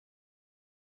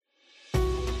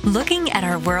Looking at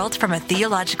our world from a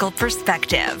theological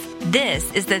perspective.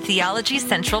 This is the Theology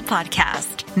Central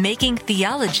Podcast, making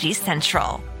theology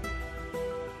central.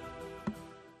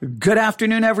 Good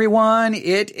afternoon, everyone.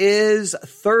 It is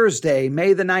Thursday,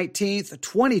 May the 19th,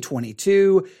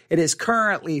 2022. It is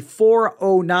currently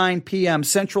 4:09 p.m.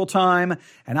 Central Time,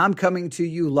 and I'm coming to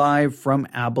you live from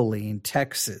Abilene,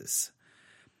 Texas.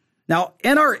 Now,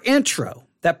 in our intro,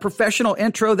 that professional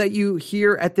intro that you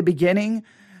hear at the beginning,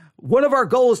 one of our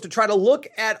goals is to try to look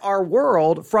at our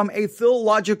world from a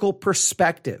theological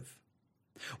perspective.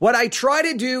 What I try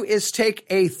to do is take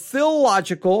a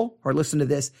theological, or listen to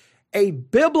this, a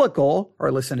biblical,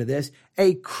 or listen to this,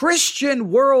 a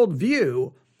Christian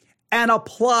worldview and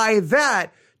apply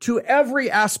that to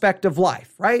every aspect of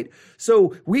life, right?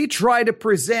 So we try to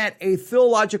present a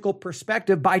theological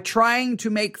perspective by trying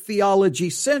to make theology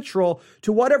central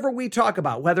to whatever we talk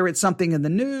about, whether it's something in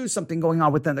the news, something going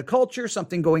on within the culture,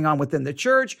 something going on within the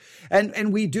church.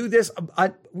 And we do this,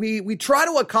 we try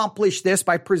to accomplish this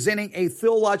by presenting a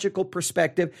theological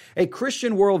perspective, a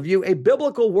Christian worldview, a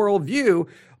biblical worldview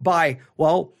by,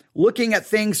 looking at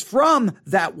things from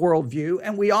that worldview.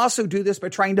 And we also do this by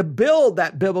trying to build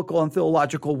that biblical and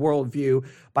theological worldview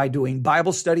by doing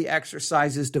Bible study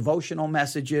exercises, devotional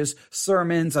messages,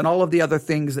 sermons, and all of the other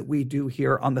things that we do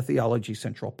here on the Theology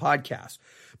Central podcast.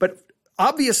 But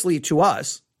obviously to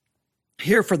us,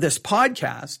 here for this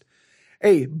podcast,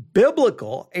 a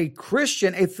biblical, a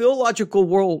Christian, a theological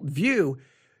worldview,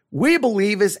 we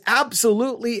believe is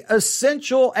absolutely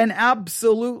essential and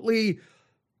absolutely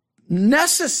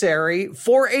necessary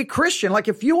for a Christian. Like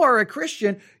if you are a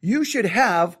Christian, you should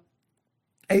have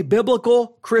a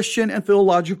biblical, Christian, and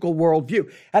theological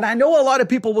worldview. And I know a lot of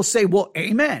people will say, well,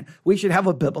 amen. We should have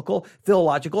a biblical,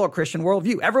 theological, or Christian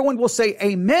worldview. Everyone will say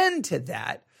amen to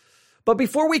that. But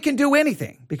before we can do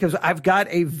anything, because I've got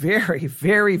a very,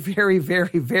 very, very,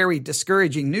 very, very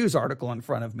discouraging news article in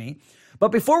front of me.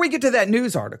 But before we get to that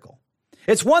news article,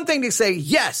 it's one thing to say,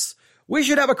 yes, we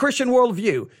should have a Christian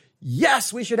worldview.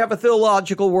 Yes, we should have a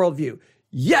theological worldview.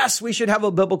 Yes, we should have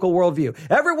a biblical worldview.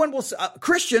 Everyone will,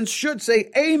 Christians should say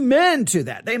amen to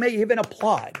that. They may even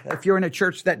applaud if you're in a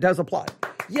church that does applaud.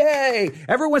 Yay.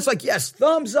 Everyone's like, yes,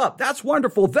 thumbs up. That's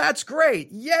wonderful. That's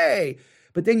great. Yay.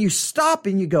 But then you stop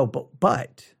and you go,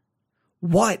 but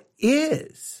what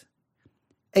is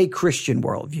a Christian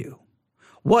worldview?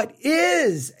 What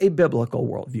is a biblical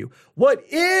worldview? What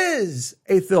is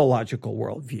a theological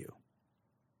worldview?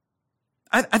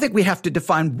 I think we have to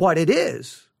define what it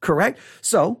is, correct?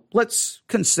 So let's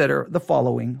consider the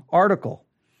following article.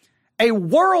 A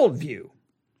worldview,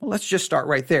 let's just start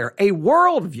right there. A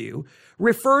worldview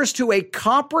refers to a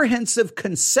comprehensive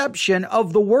conception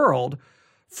of the world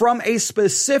from a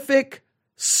specific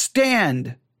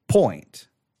standpoint.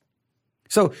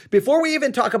 So before we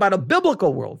even talk about a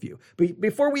biblical worldview,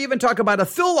 before we even talk about a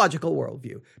theological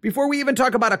worldview, before we even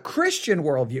talk about a Christian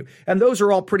worldview, and those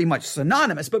are all pretty much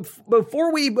synonymous, but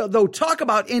before we though talk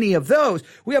about any of those,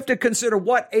 we have to consider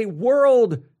what a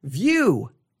worldview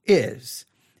is.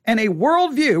 And a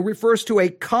worldview refers to a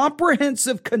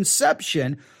comprehensive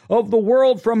conception of the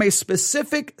world from a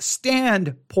specific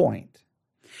standpoint.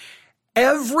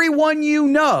 Everyone you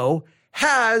know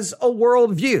has a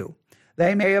worldview.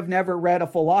 They may have never read a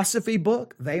philosophy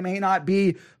book. They may not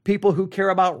be people who care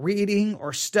about reading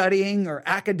or studying or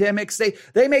academics.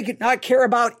 They may not care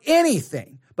about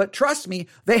anything. But trust me,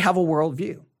 they have a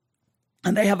worldview.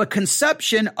 And they have a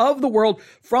conception of the world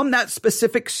from that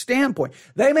specific standpoint.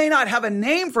 They may not have a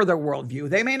name for their worldview.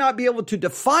 They may not be able to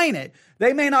define it.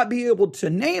 They may not be able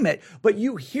to name it, but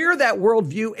you hear that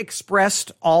worldview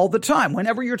expressed all the time.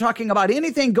 Whenever you're talking about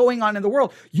anything going on in the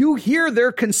world, you hear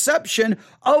their conception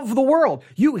of the world.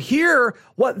 You hear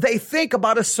what they think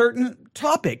about a certain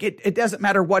topic. It doesn't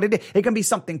matter what it is. It can be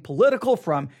something political,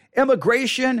 from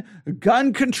immigration,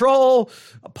 gun control,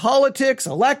 politics,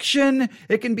 election.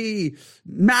 It can be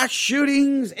mass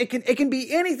shootings. It can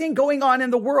be anything going on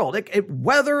in the world.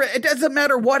 Whether it doesn't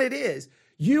matter what it is.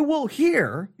 You will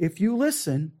hear, if you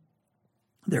listen,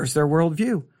 there's their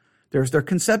worldview. There's their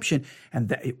conception.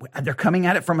 And they're coming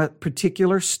at it from a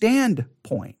particular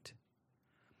standpoint.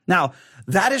 Now,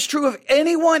 that is true of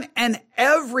anyone and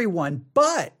everyone,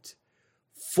 but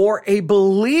for a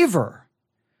believer,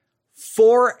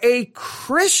 for a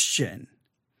Christian,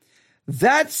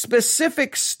 that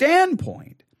specific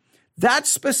standpoint, that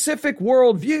specific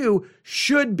worldview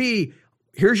should be,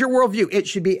 here's your worldview. It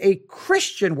should be a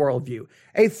Christian worldview,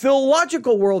 a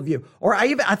theological worldview, or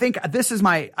I think this is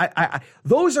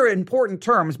those are important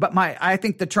terms, but I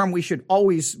think the term we should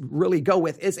always really go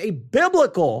with is a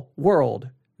biblical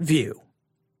worldview.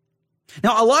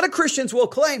 Now, a lot of Christians will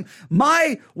claim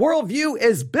my worldview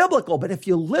is biblical, but if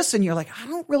you listen, you're like, I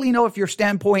don't really know if your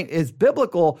standpoint is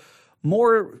biblical.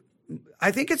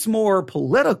 I think it's more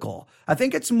political. I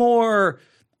think it's more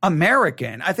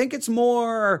American. I think it's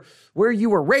more where you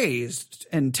were raised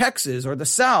in Texas or the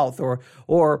South or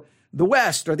the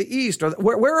West or the East or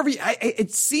wherever.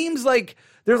 It seems like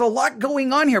there's a lot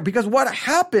going on here, because what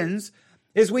happens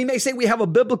is we may say we have a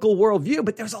biblical worldview,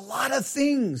 but there's a lot of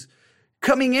things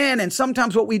coming in. And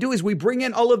sometimes what we do is we bring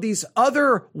in all of these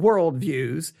other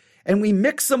worldviews and we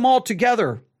mix them all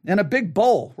together in a big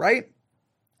bowl, right?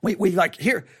 We like,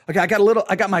 here, okay, I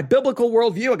got my biblical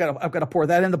worldview. I've got to pour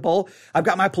that in the bowl. I've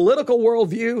got my political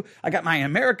worldview. I got my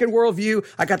American worldview.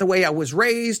 I got the way I was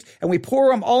raised, and we pour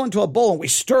them all into a bowl and we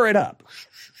stir it up.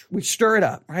 We stir it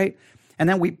up, right? And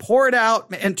then we pour it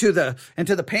out into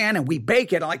the pan and we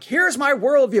bake it. I'm like, here's my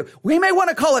worldview. We may want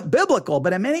to call it biblical,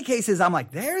 but in many cases, I'm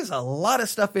like, there's a lot of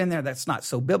stuff in there that's not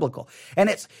so biblical. And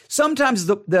it's sometimes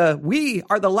we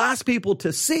are the last people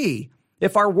to see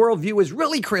if our worldview is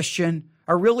really Christian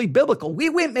or really biblical. We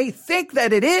may think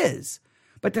that it is,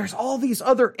 but there's all these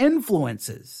other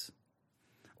influences.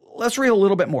 Let's read a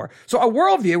little bit more. So a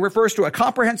worldview refers to a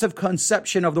comprehensive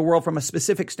conception of the world from a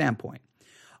specific standpoint.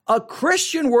 A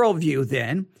Christian worldview,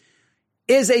 then,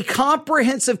 is a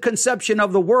comprehensive conception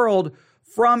of the world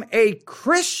from a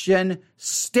Christian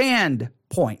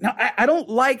standpoint. Now, I don't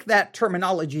like that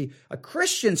terminology, a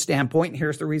Christian standpoint, and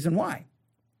here's the reason why.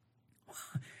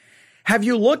 Have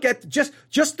you looked at just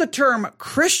the term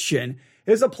Christian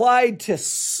is applied to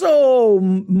so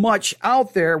much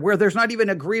out there where there's not even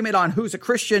agreement on who's a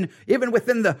Christian, even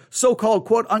within the so-called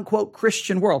quote unquote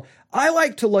Christian world. I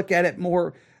like to look at it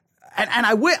more, and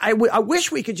I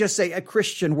wish we could just say a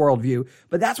Christian worldview,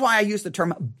 but that's why I use the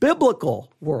term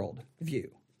biblical worldview.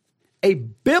 A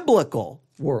biblical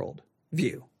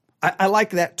worldview. I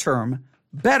like that term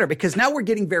better, because now we're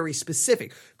getting very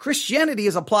specific. Christianity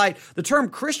is applied, the term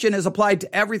Christian is applied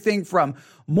to everything from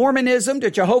Mormonism to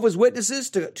Jehovah's Witnesses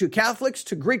to Catholics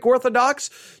to Greek Orthodox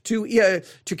to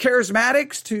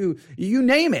Charismatics to you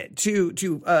name it, to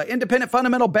Independent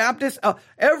Fundamental Baptists,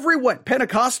 everyone,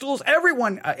 Pentecostals,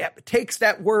 everyone takes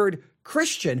that word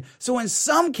Christian. So in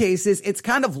some cases, it's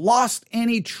kind of lost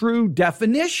any true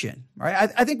definition, right?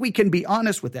 I think we can be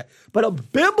honest with that. But a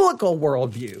biblical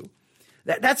worldview,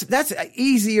 that's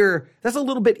easier. That's a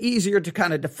little bit easier to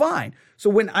kind of define. So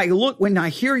when I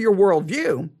hear your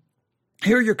worldview,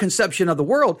 hear your conception of the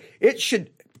world, it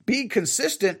should be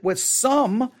consistent with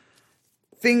something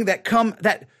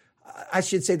that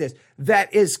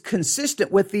is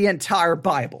consistent with the entire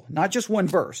Bible, not just one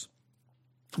verse,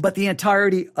 but the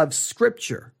entirety of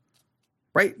Scripture,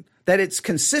 right? That it's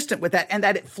consistent with that and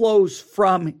that it flows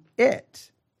from it.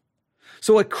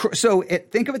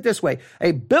 Think of it this way.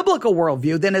 A biblical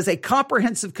worldview then is a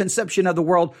comprehensive conception of the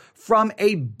world from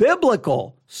a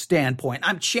biblical standpoint.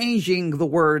 I'm changing the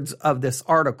words of this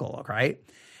article, right?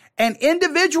 An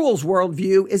individual's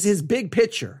worldview is his big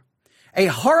picture, a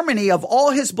harmony of all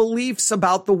his beliefs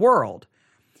about the world.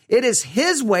 It is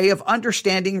his way of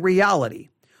understanding reality.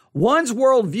 One's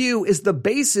worldview is the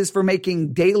basis for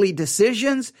making daily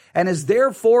decisions and is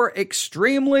therefore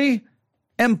extremely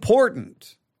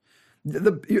important.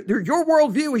 Your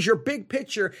worldview is your big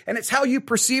picture, and it's how you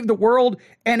perceive the world,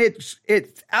 and it's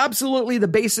absolutely the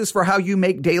basis for how you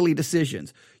make daily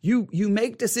decisions. You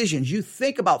make decisions, you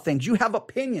think about things, you have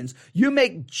opinions, you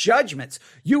make judgments.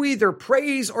 You either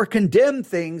praise or condemn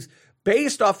things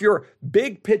based off your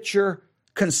big picture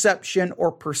conception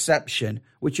or perception,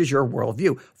 which is your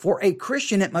worldview. For a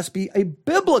Christian, it must be a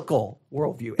biblical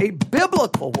worldview, a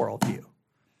biblical worldview,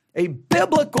 a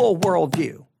biblical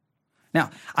worldview. Now,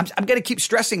 I'm going to keep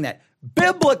stressing that.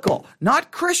 Biblical,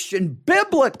 not Christian,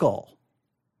 biblical.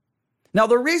 Now,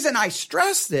 the reason I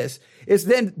stress this is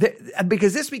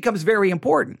because this becomes very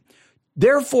important.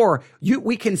 Therefore,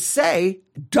 we can say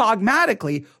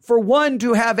dogmatically, for one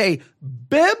to have a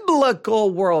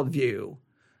biblical worldview,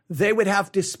 they would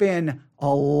have to spend a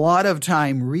lot of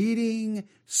time reading,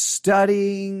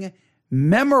 studying,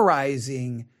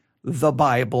 memorizing the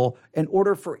Bible in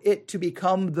order for it to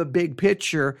become the big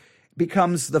picture,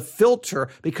 becomes the filter,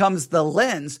 becomes the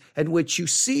lens in which you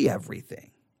see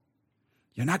everything.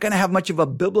 You're not going to have much of a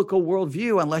biblical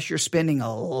worldview unless you're spending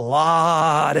a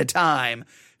lot of time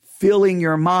filling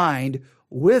your mind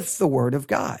with the Word of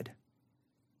God.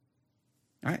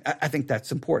 All right? I think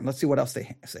that's important. Let's see what else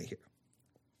they say here.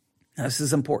 Now, this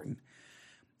is important.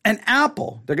 An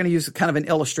apple, they're going to use kind of an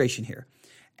illustration here.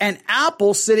 An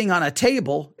apple sitting on a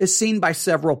table is seen by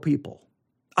several people.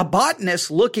 A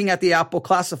botanist looking at the apple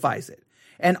classifies it.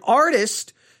 An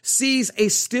artist sees a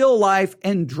still life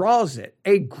and draws it.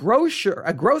 A grocer,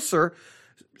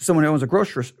 someone who owns a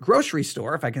grocery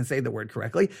store, if I can say the word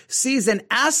correctly, sees an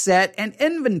asset and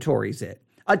inventories it.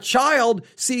 A child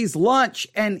sees lunch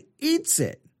and eats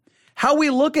it. How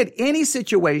we look at any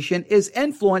situation is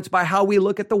influenced by how we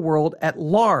look at the world at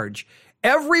large.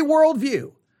 Every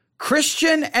worldview,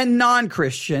 Christian and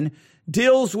non-Christian,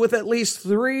 deals with at least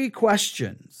three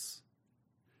questions.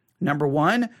 Number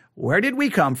one, where did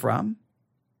we come from?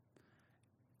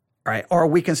 All right, or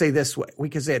we can say this way. We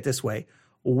can say it this way.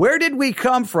 Where did we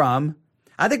come from?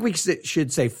 I think we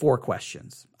should say four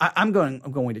questions. I'm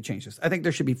going to change this. I think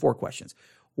there should be four questions.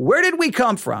 Where did we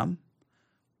come from?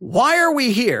 Why are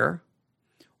we here?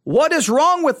 What is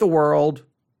wrong with the world?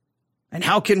 And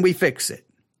how can we fix it?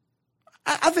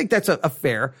 I think that's a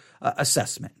fair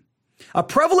assessment. A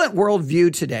prevalent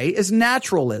worldview today is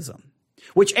naturalism,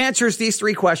 which answers these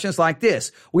three questions like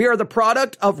this. We are the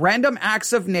product of random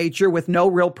acts of nature with no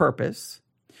real purpose.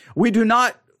 We do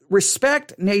not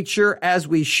respect nature as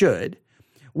we should.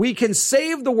 We can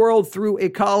save the world through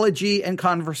ecology and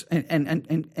conservation,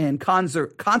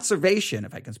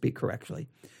 if I can speak correctly.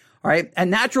 All right. A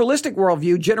naturalistic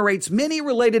worldview generates many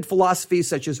related philosophies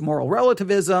such as moral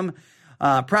relativism,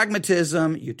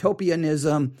 pragmatism,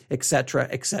 utopianism, etc.,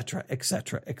 etc.,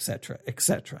 etc., etc.,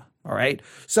 etc. All right.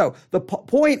 So the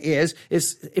point is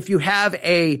if you have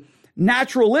a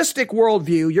naturalistic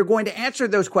worldview, you're going to answer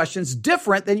those questions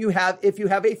different than you have if you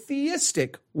have a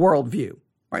theistic worldview.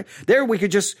 Right? There we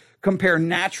could just compare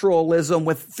naturalism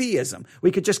with theism.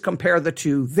 We could just compare the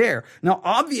two there. Now,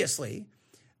 obviously,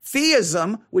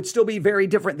 theism would still be very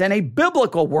different than a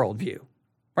biblical worldview.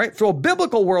 Right? So a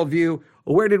biblical worldview,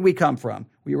 where did we come from?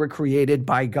 We were created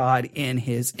by God in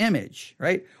his image.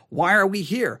 Right? Why are we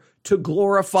here? To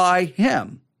glorify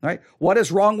him. Right? What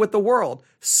is wrong with the world?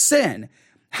 Sin.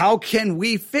 How can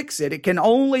we fix it? It can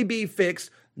only be fixed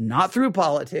not through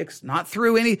politics, not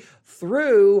through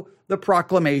through the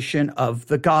proclamation of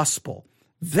the gospel.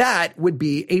 That would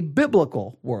be a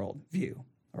biblical worldview.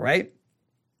 All right.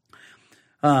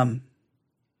 And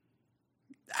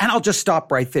I'll just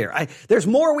stop right there. There's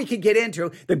more we could get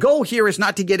into. The goal here is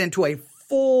not to get into a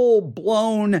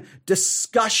full-blown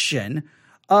discussion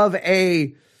of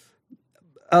a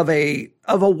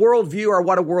worldview or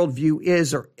what a worldview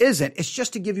is or isn't. It's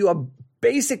just to give you a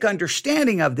basic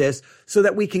understanding of this so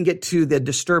that we can get to the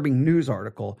disturbing news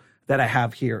article that I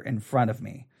have here in front of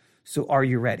me. So are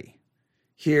you ready?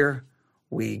 Here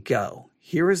we go.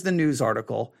 Here is the news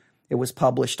article. It was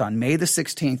published on May the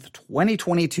 16th,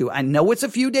 2022. I know it's a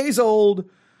few days old,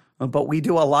 but we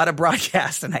do a lot of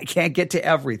broadcasts and I can't get to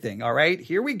everything. All right,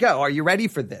 here we go. Are you ready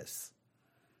for this?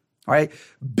 All right.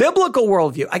 Biblical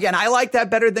worldview. Again, I like that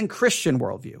better than Christian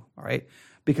worldview. All right.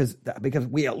 Because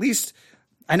we at least,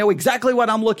 I know exactly what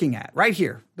I'm looking at right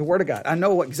here. The word of God. I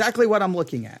know exactly what I'm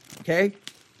looking at. Okay.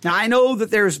 Now, I know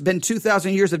that there's been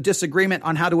 2,000 years of disagreement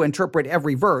on how to interpret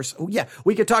every verse. Oh, yeah,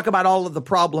 we could talk about all of the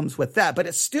problems with that, but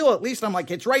it's still, at least I'm like,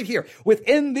 it's right here.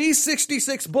 Within these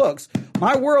 66 books,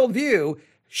 my worldview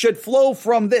should flow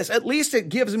from this. At least it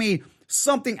gives me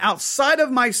something outside of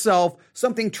myself,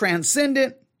 something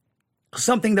transcendent,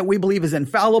 something that we believe is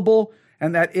infallible,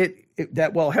 and that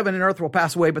heaven and earth will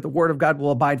pass away, but the word of God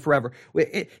will abide forever.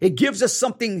 It gives us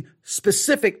something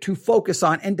specific to focus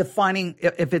on in defining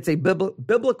if it's a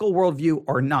biblical worldview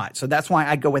or not. So that's why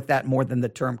I go with that more than the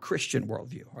term Christian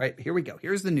worldview. All right, here we go.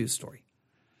 Here's the news story.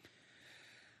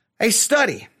 A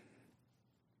study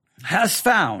has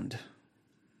found,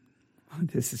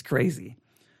 this is crazy,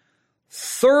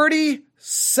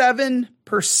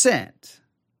 37%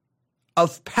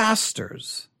 of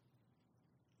pastors,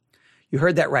 you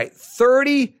heard that right,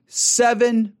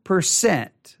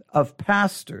 37% of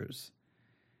pastors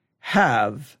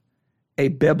have a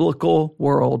biblical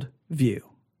worldview.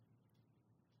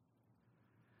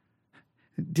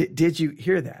 Did you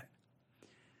hear that?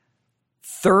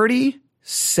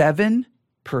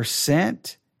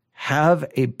 37%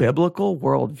 have a biblical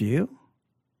worldview?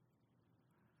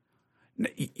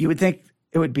 You would think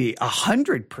it would be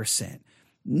 100%,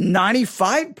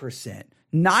 95%.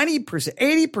 90%,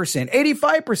 80%,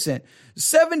 85%,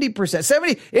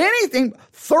 70%, anything.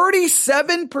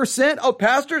 37% of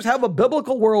pastors have a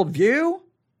biblical worldview.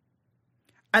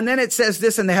 And then it says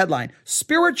this in the headline,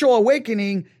 spiritual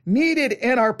awakening needed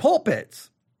in our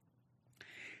pulpits.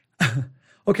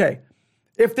 Okay.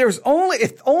 If only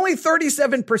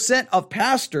 37% of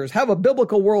pastors have a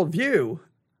biblical worldview,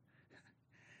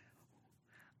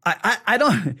 I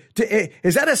don't,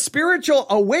 is that a spiritual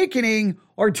awakening,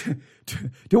 or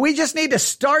do we just need to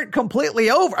start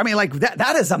completely over? I mean, like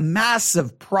that is a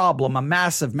massive problem, a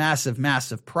massive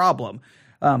problem.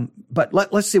 But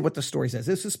let's see what the story says.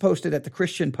 This is posted at the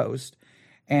Christian Post.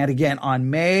 And again, on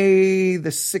May the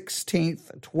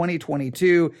 16th,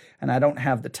 2022, and I don't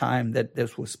have the time that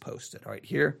this was posted. All right,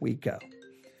 here we go.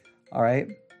 All right.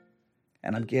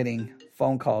 And I'm getting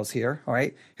phone calls here. All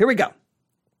right, here we go.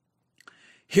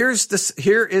 Here is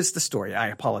the story. I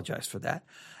apologize for that.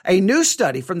 A new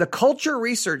study from the Culture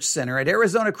Research Center at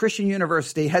Arizona Christian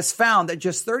University has found that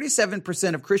just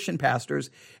 37% of Christian pastors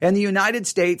in the United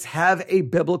States have a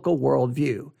biblical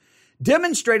worldview,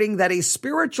 demonstrating that a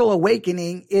spiritual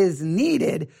awakening is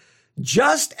needed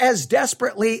just as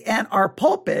desperately in our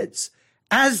pulpits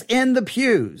as in the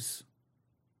pews.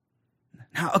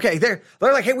 Now, okay, they're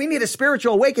like, hey, we need a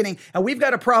spiritual awakening, and we've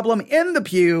got a problem in the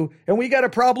pew, and we got a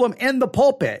problem in the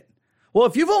pulpit. Well,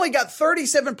 if you've only got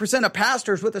 37% of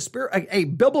pastors with a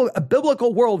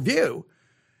biblical worldview,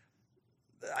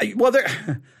 well,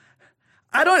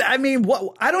 I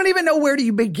don't even know where do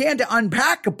you begin to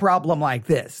unpack a problem like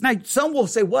this. Now, some will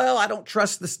say, well, I don't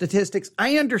trust the statistics.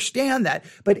 I understand that.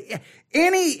 But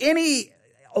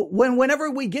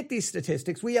whenever we get these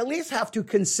statistics, we at least have to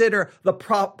consider the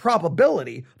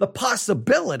probability, the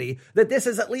possibility that this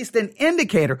is at least an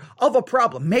indicator of a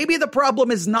problem. Maybe the problem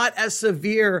is not as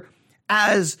severe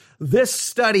as this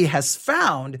study has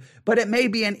found, but it may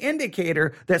be an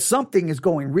indicator that something is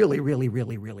going really, really,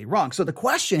 really, really wrong. So the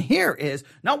question here is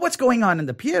not what's going on in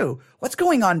the pew, what's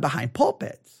going on behind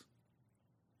pulpits?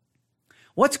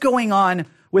 What's going on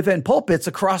within pulpits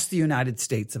across the United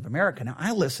States of America? Now,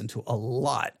 I listen to a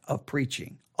lot of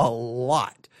preaching, a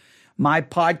lot. My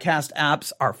podcast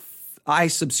apps I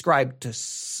subscribe to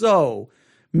so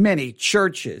many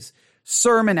churches,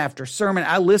 sermon after sermon.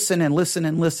 I listen and listen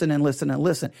and listen and listen and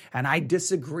listen, and I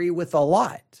disagree with a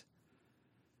lot.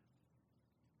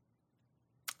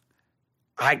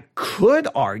 I could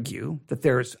argue that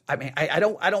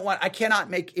I cannot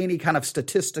make any kind of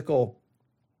statistical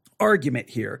argument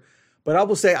here, but I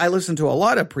will say I listen to a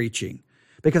lot of preaching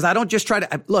because I don't just try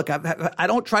to I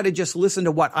don't try to just listen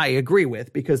to what I agree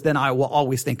with, because then I will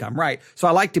always think I'm right. So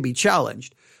I like to be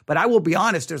challenged. But I will be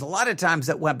honest, there's a lot of times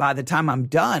that by the time I'm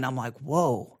done, I'm like,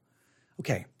 whoa,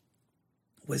 okay,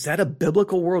 was that a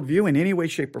biblical worldview in any way,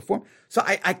 shape, or form? So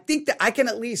I think that I can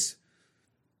at least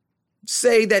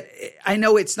say that I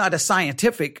know it's not a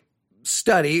scientific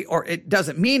study or it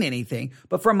doesn't mean anything,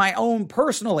 but from my own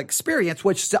personal experience,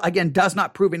 which again does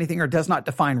not prove anything or does not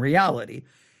define reality,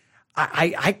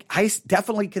 I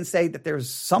definitely can say that there's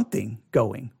something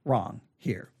going wrong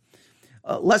here.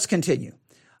 Let's continue.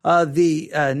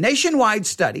 The nationwide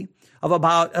study of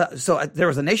there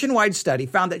was a nationwide study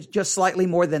found that just slightly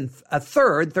more than a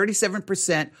third,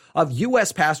 37% of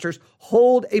U.S. pastors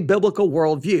hold a biblical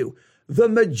worldview. The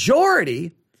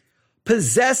majority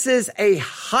possesses a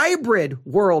hybrid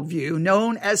worldview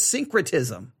known as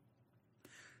syncretism.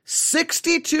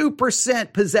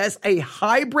 62% possess a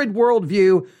hybrid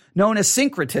worldview known as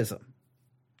syncretism.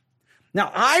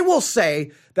 Now, I will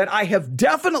say that I have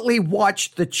definitely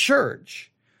watched the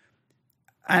church,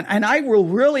 and I will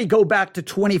really go back to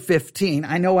 2015.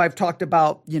 I know I've talked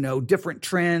about, different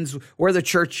trends, where the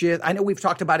church is. I know we've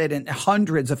talked about it in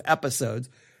hundreds of episodes,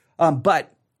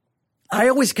 but I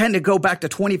always kind of go back to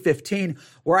 2015,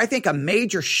 where I think a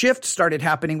major shift started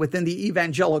happening within the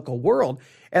evangelical world,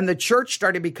 and the church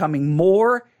started becoming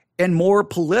more and more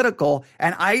political,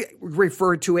 and I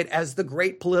refer to it as the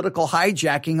great political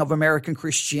hijacking of American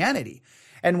Christianity.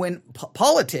 And when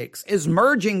politics is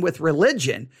merging with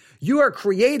religion, you are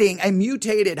creating a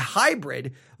mutated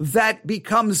hybrid that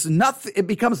becomes nothing. It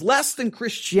becomes less than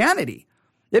Christianity.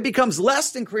 It becomes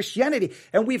less than Christianity.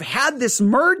 And we've had this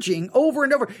merging over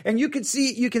and over. And you can see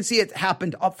it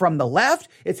happened up from the left.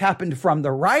 It's happened from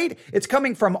the right. It's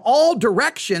coming from all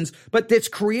directions, but it's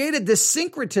created this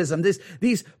syncretism,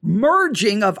 these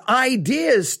merging of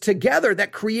ideas together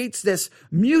that creates this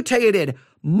mutated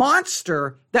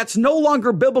monster that's no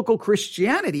longer biblical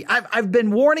Christianity. I've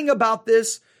been warning about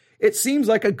this. It seems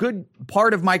like a good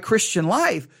part of my Christian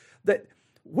life that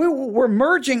we're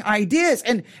merging ideas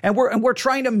and we're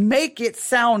trying to make it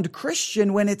sound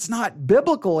Christian when it's not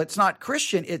biblical. It's not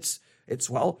Christian.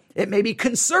 It may be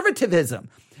conservatism.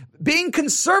 Being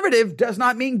conservative does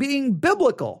not mean being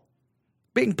biblical.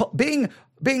 Being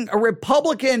a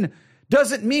Republican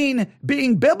doesn't mean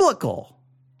being biblical.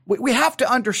 We have to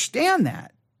understand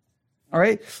that. All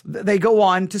right. They go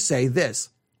on to say this.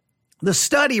 The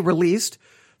study released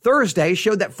Thursday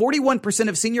showed that 41%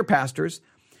 of senior pastors,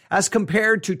 as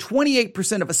compared to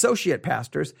 28% of associate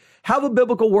pastors, have a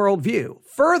biblical worldview.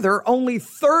 Further, only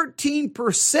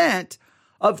 13%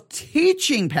 of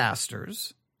teaching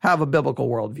pastors have a biblical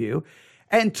worldview,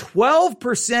 and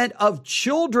 12% of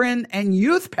children and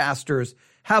youth pastors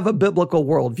have a biblical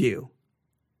worldview.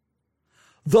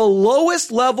 The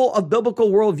lowest level of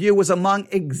biblical worldview was among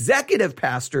executive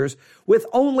pastors, with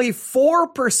only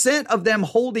 4% of them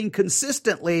holding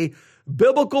consistently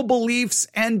biblical beliefs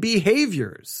and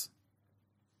behaviors.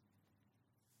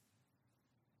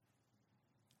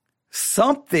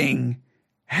 Something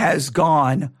has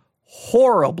gone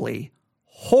horribly,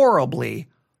 horribly,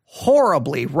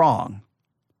 horribly wrong.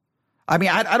 I mean,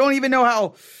 I don't even know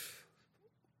how,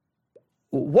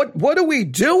 what do we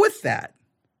do with that?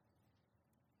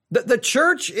 The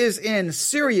church is in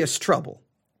serious trouble.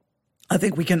 I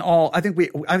think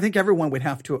everyone would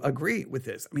have to agree with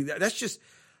this. I mean, that's just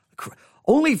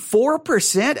only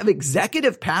 4% of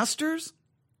executive pastors,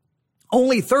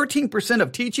 only 13%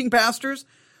 of teaching pastors,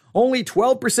 only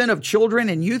 12% of children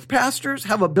and youth pastors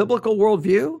have a biblical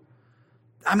worldview.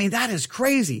 I mean, that is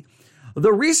crazy.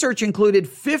 The research included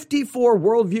 54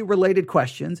 worldview-related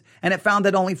questions, and it found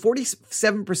that only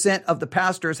 47% of the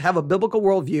pastors have a biblical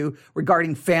worldview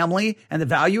regarding family and the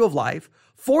value of life,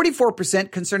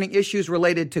 44% concerning issues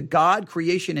related to God,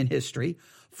 creation, and history,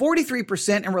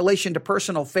 43% in relation to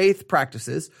personal faith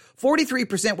practices,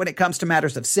 43% when it comes to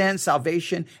matters of sin,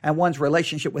 salvation, and one's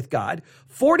relationship with God,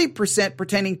 40%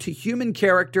 pertaining to human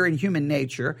character and human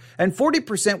nature, and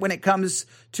 40% when it comes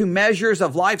to measures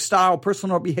of lifestyle,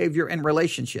 personal behavior, and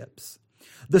relationships.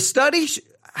 The study,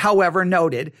 however,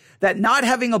 noted that not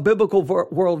having a biblical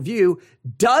worldview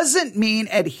doesn't mean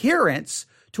adherence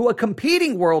to a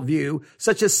competing worldview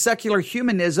such as secular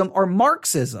humanism or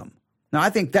Marxism. Now, I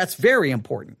think that's very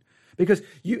important because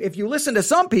if you listen to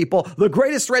some people, the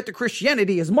greatest threat to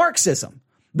Christianity is Marxism.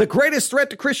 The greatest threat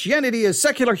to Christianity is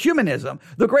secular humanism.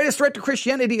 The greatest threat to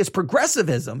Christianity is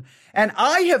progressivism. And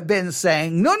I have been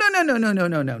saying,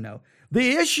 no.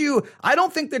 The issue, I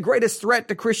don't think the greatest threat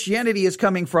to Christianity is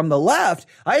coming from the left.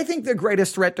 I think the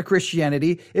greatest threat to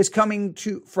Christianity is coming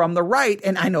from the right.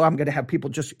 And I know I'm going to have people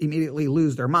just immediately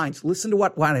lose their minds. Listen to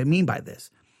what I mean by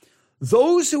this.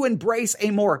 Those who embrace a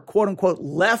more quote unquote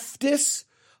leftist,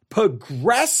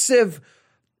 progressive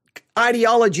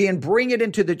ideology and bring it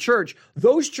into the church,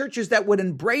 those churches that would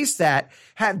embrace that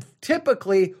have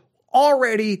typically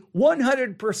already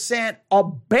 100%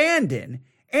 abandoned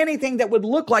anything that would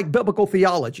look like biblical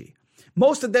theology.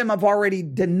 Most of them have already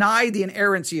denied the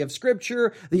inerrancy of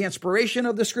Scripture, the inspiration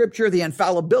of the Scripture, the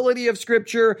infallibility of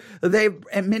Scripture.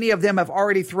 And many of them have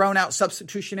already thrown out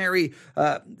substitutionary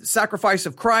sacrifice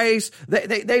of Christ.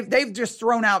 They've just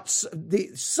thrown out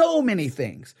so many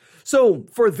things. So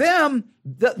for them,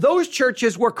 those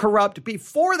churches were corrupt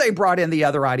before they brought in the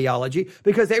other ideology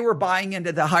because they were buying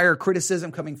into the higher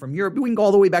criticism coming from Europe. We can go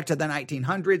all the way back to the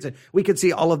 1900s and we could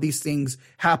see all of these things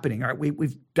happening. All right,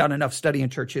 we've done enough study in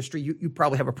church history. You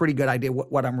probably have a pretty good idea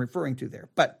what I'm referring to there.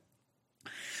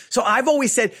 So I've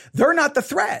always said they're not the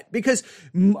threat because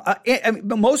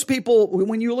most people,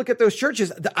 when you look at those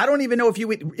churches, I don't even know if you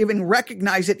would even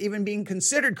recognize it even being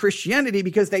considered Christianity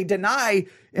because they deny,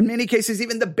 in many cases,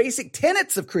 even the basic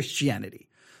tenets of Christianity.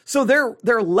 So their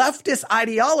leftist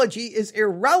ideology is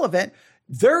irrelevant.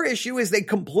 Their issue is they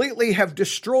completely have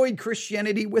destroyed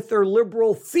Christianity with their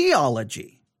liberal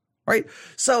theology, right?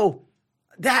 So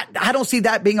that I don't see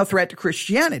that being a threat to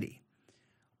Christianity.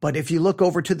 But if you look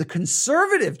over to the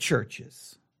conservative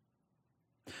churches,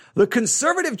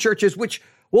 which,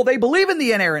 well, they believe in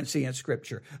the inerrancy in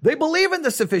Scripture. They believe in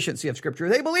the sufficiency of Scripture.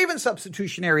 They believe in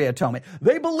substitutionary atonement.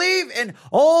 They believe in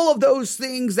all of those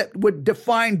things that would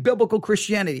define biblical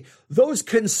Christianity. Those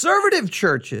conservative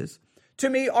churches,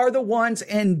 to me, are the ones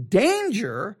in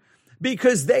danger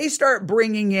because they start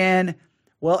bringing in,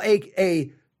 well,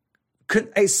 a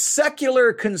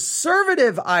secular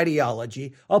conservative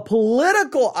ideology, a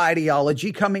political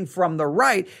ideology coming from the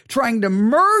right, trying to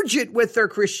merge it with their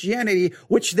Christianity,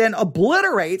 which then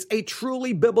obliterates a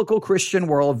truly biblical Christian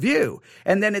worldview.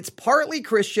 And then it's partly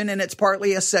Christian and it's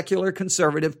partly a secular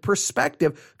conservative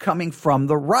perspective coming from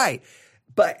the right.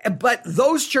 But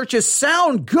those churches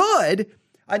sound good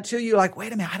until you're like,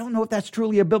 wait a minute, I don't know if that's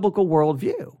truly a biblical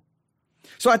worldview.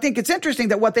 So I think it's interesting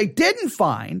that what they didn't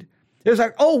find is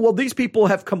like, oh, well, these people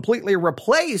have completely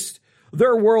replaced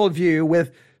their worldview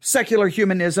with secular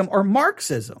humanism or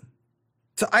Marxism.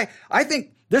 So I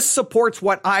think this supports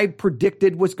what I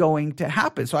predicted was going to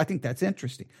happen. So I think that's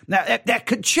interesting. Now, that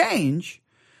could change.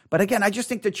 But again, I just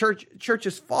think the church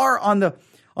is far on the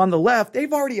left.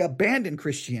 They've already abandoned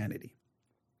Christianity.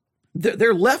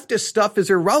 Their leftist stuff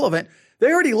is irrelevant.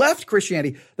 They already left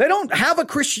Christianity. They don't have a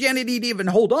Christianity to even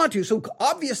hold on to. So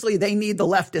obviously they need the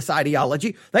leftist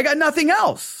ideology. They got nothing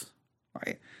else,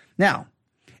 right? Now,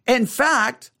 in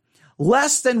fact,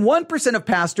 less than 1% of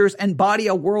pastors embody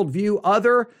a worldview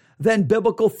other than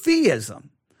biblical theism.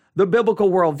 the biblical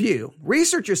worldview.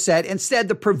 Researchers said instead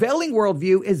the prevailing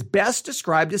worldview is best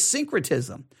described as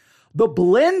syncretism, the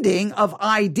blending of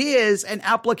ideas and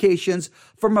applications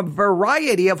from a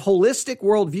variety of holistic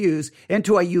worldviews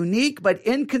into a unique but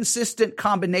inconsistent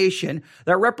combination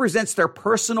that represents their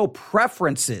personal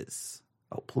preferences.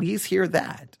 Oh, please hear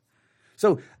that.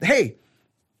 So, hey,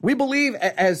 we believe,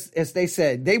 as they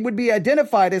said, they would be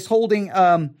identified as holding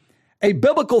a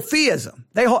biblical theism.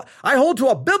 I hold to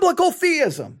a biblical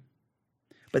theism.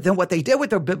 But then what they did with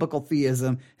their biblical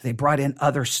theism is they brought in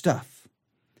other stuff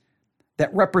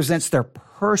that represents their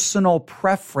personal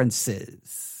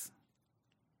preferences.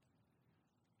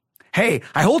 Hey,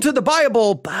 I hold to the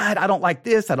Bible, but I don't like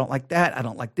this, I don't like that, I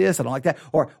don't like this, I don't like that.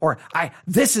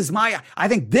 I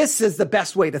think this is the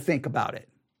best way to think about it.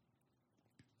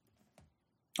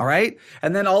 All right.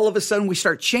 And then all of a sudden we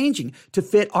start changing to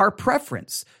fit our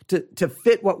preference, to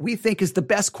fit what we think is the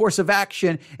best course of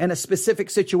action in a specific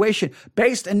situation,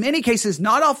 based in many cases,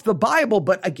 not off the Bible,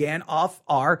 but again, off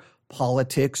our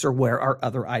politics or where our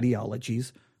other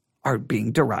ideologies are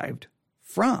being derived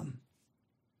from.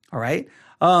 All right.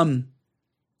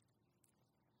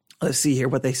 Let's see here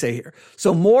what they say here.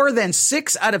 So more than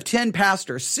 6 out of 10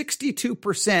 pastors,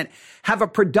 62%, have a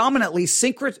predominantly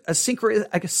syncretistic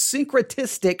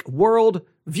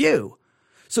worldview.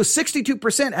 So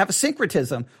 62% have a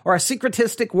syncretism or a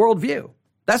syncretistic worldview.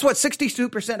 That's what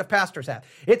 62% of pastors have.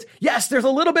 Yes, there's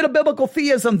a little bit of biblical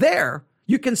theism there.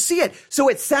 You can see it. So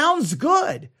it sounds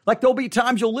good. Like there'll be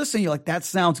times you'll listen, you're like, that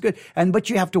sounds good. But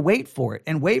you have to wait for it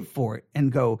and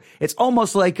go. It's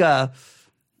almost like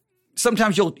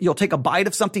sometimes you'll take a bite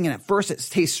of something and at first it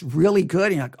tastes really good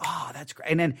and you're like, oh, that's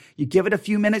great. And then you give it a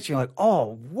few minutes, and you're like,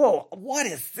 oh, whoa, what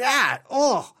is that?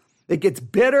 Oh, it gets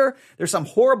bitter. There's some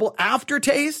horrible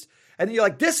aftertaste. And then you're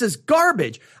like, this is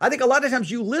garbage. I think a lot of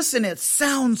times you listen, it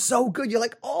sounds so good. You're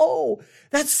like, oh,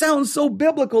 that sounds so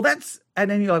biblical. And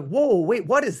then you're like, whoa, wait,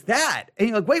 what is that? And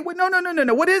you're like, wait,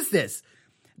 no. What is this?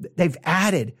 They've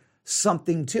added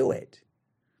something to it.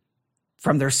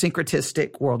 From their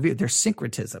syncretistic worldview, their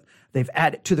syncretism, they've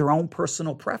added to their own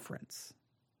personal preference.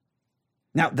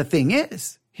 Now, the thing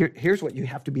is, here's what you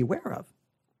have to be aware of.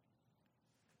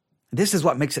 This is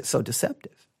what makes it so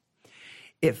deceptive.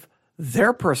 If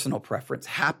their personal preference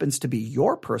happens to be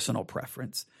your personal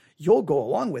preference, you'll go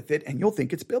along with it and you'll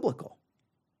think it's biblical.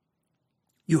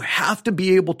 You have to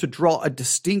be able to draw a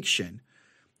distinction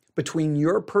between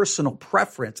your personal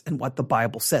preference and what the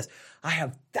Bible says. I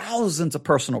have thousands of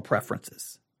personal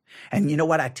preferences. And you know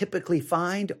what I typically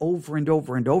find over and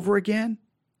over and over again?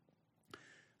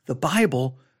 The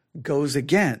Bible goes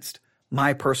against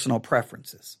my personal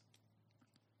preferences.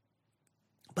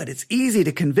 But it's easy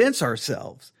to convince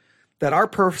ourselves that our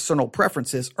personal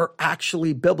preferences are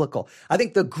actually biblical. I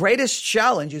think the greatest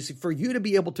challenge is for you to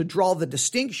be able to draw the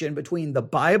distinction between the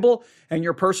Bible and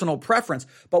your personal preference.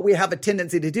 But we have a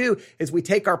tendency to do is we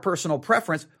take our personal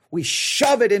preference, we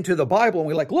shove it into the Bible, and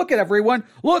we're like, look at everyone,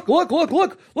 look,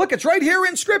 it's right here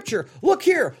in Scripture. Look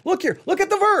here, look at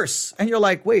the verse. And you're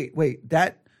like, wait,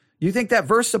 you think that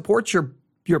verse supports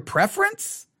your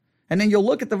preference? And then you'll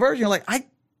look at the verse and you're like,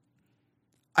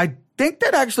 I think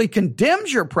that actually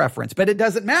condemns your preference, but it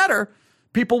doesn't matter.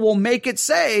 People will make it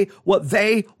say what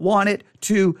they want it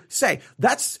to say.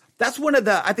 That's one of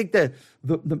the, I think the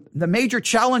major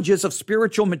challenges of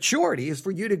spiritual maturity is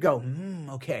for you to go,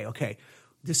 okay.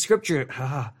 The Scripture,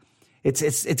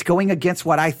 it's going against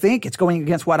what I think. It's going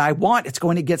against what I want. It's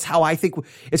going against how I think.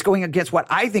 It's going against what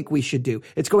I think we should do.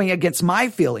 It's going against my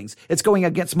feelings. It's going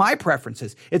against my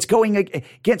preferences. It's going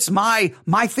against my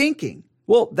thinking.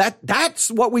 Well, that's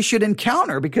what we should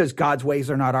encounter because God's ways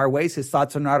are not our ways. His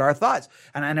thoughts are not our thoughts.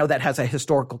 And I know that has a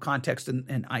historical context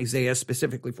in Isaiah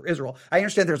specifically for Israel. I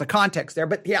understand there's a context there,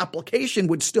 but the application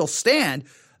would still stand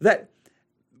that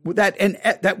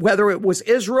whether it was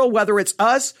Israel, whether it's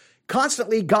us,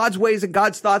 constantly God's ways and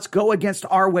God's thoughts go against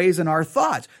our ways and our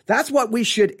thoughts. That's what we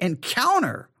should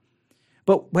encounter.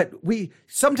 But we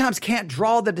sometimes can't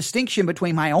draw the distinction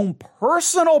between my own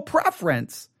personal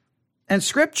preference and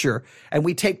Scripture, and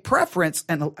we take preference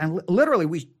and literally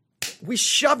we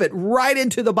shove it right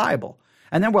into the Bible.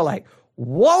 And then we're like,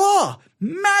 voila,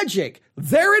 magic,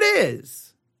 there it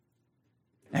is.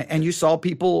 And you saw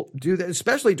people do that,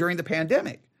 especially during the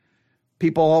pandemic.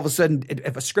 People all of a sudden,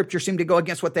 if a Scripture seemed to go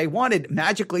against what they wanted,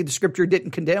 magically the Scripture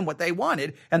didn't condemn what they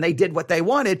wanted, and they did what they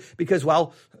wanted because,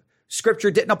 well,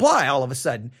 Scripture didn't apply all of a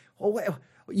sudden. Well,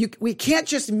 we can't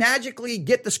just magically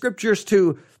get the Scriptures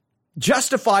to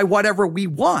justify whatever we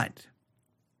want.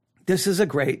 This is a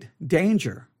great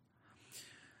danger.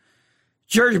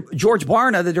 George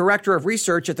Barna, the director of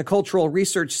research at the Cultural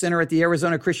Research Center at the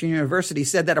Arizona Christian University,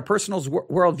 said that a person's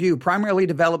worldview primarily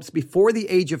develops before the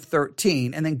age of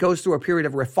 13 and then goes through a period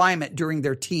of refinement during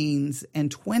their teens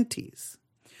and 20s.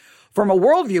 From a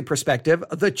worldview perspective,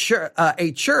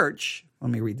 a church, let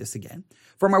me read this again.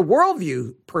 From a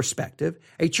worldview perspective,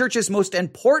 a church's most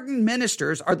important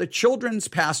ministers are the children's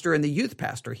pastor and the youth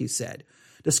pastor, he said,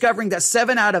 discovering that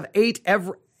 7 out of 8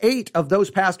 of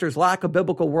those pastors lack a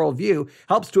biblical worldview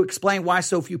helps to explain why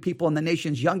so few people in the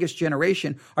nation's youngest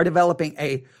generation are developing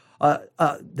a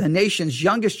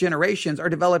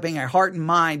heart and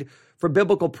mind for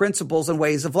biblical principles and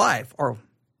ways of life. Or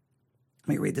let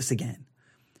me read this again.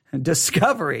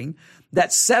 Discovering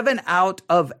that 7 out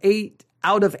of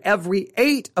every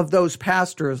 8 of those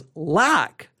pastors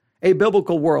lack a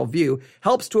biblical worldview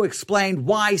helps to explain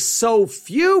why so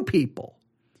few people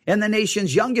in the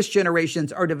nation's youngest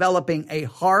generations are developing a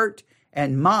heart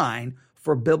and mind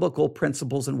for biblical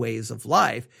principles and ways of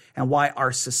life, and why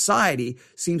our society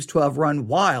seems to have run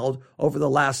wild over the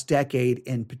last decade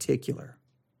in particular.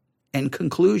 In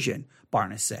conclusion,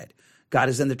 Barna said, God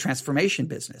is in the transformation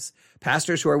business.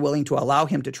 Pastors who are willing to allow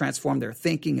him to transform their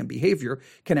thinking and behavior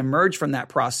can emerge from that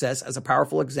process as a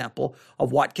powerful example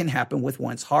of what can happen with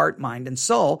one's heart, mind, and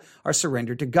soul are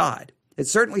surrendered to God. It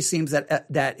certainly seems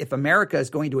that if America is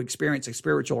going to experience a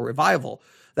spiritual revival,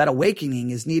 that awakening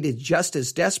is needed just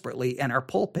as desperately in our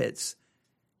pulpits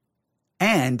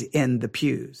and in the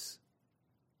pews.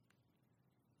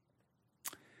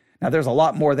 Now, there's a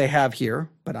lot more they have here,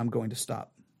 but I'm going to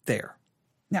stop there.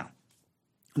 Now,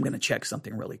 I'm going to check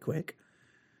something really quick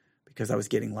because I was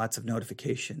getting lots of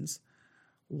notifications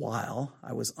while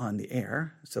I was on the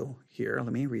air. So here,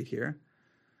 let me read here.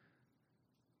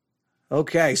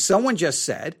 Okay, someone just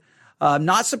said,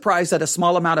 not surprised that a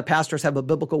small amount of pastors have a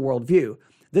biblical worldview.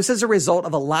 This is a result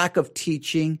of a lack of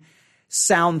teaching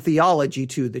sound theology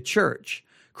to the church.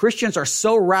 Christians are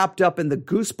so wrapped up in the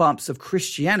goosebumps of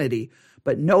Christianity,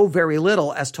 but know very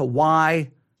little as to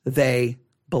why they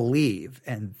believe.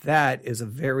 And that is a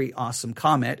very awesome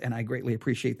comment, and I greatly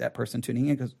appreciate that person tuning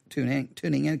in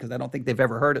because I don't think they've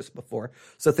ever heard us before.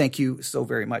 So thank you so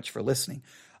very much for listening.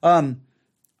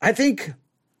 I think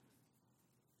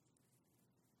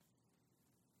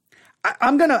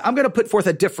I'm gonna put forth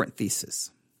a different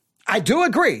thesis. I do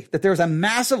agree that there's a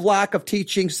massive lack of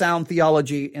teaching sound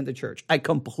theology in the church. I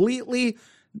completely,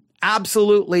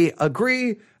 absolutely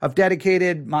agree. I've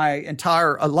dedicated my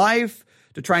entire life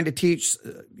to trying to teach,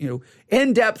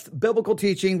 in-depth biblical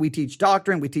teaching. We teach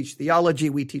doctrine, we teach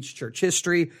theology, we teach church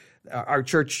history. Our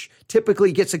church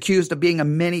typically gets accused of being a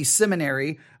mini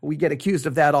seminary. We get accused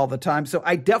of that all the time. So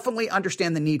I definitely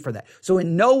understand the need for that. So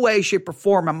in no way, shape, or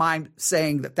form am I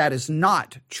saying that that is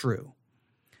not true.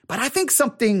 But I think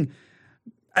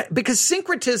because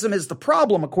syncretism is the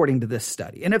problem according to this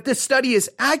study. And if this study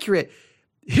is accurate,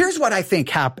 here's what I think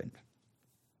happened.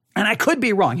 And I could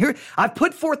be wrong. Here, I've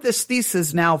put forth this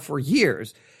thesis now for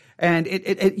years, and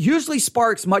it usually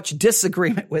sparks much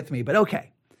disagreement with me. But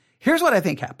okay, here's what I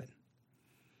think happened.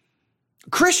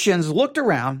 Christians looked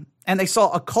around and they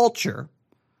saw a culture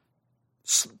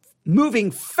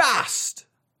moving fast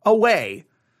away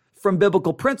from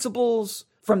biblical principles,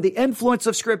 from the influence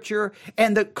of Scripture,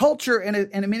 and the culture, and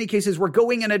in many cases, were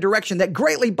going in a direction that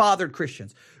greatly bothered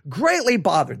Christians, greatly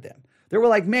bothered them. They were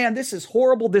like, man, this is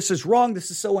horrible. This is wrong.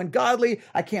 This is so ungodly.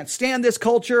 I can't stand this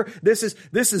culture. This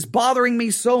is bothering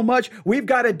me so much. We've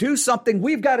got to do something.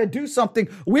 We've got to do something.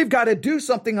 We've got to do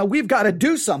something. And we've got to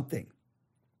do something.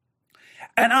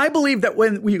 And I believe that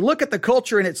when we look at the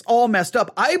culture and it's all messed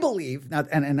up, I believe,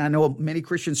 and I know many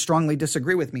Christians strongly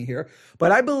disagree with me here,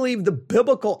 but I believe the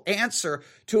biblical answer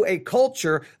to a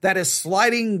culture that is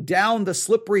sliding down the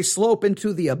slippery slope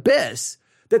into the abyss,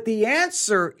 that the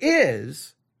answer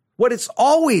is what it's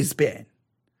always been.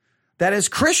 That as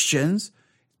Christians,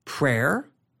 prayer,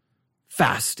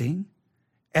 fasting,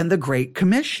 and the Great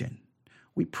Commission.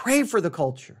 We pray for the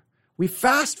culture. We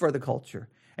fast for the culture.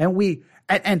 And we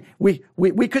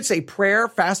could say prayer,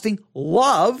 fasting,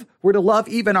 love. We're to love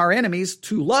even our enemies,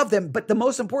 to love them. But the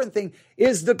most important thing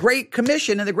is the Great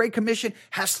Commission. And the Great Commission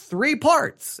has 3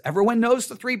 parts. Everyone knows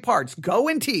the 3 parts. Go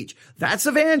and teach. That's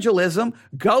evangelism.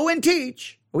 Go and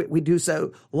teach. We do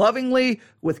so lovingly,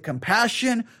 with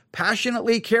compassion,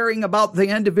 passionately caring about the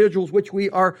individuals which we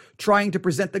are trying to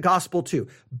present the gospel to.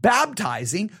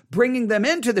 Baptizing, bringing them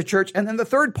into the church. And then the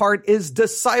 3rd part is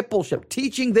discipleship,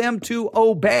 teaching them to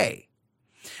obey.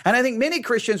 And I think many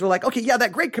Christians were like, okay, yeah,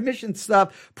 that Great Commission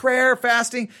stuff, prayer,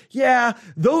 fasting, yeah,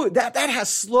 though that has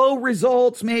slow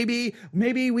results. Maybe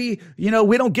we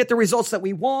don't get the results that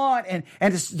we want.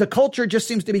 And the culture just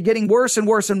seems to be getting worse and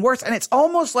worse and worse. And it's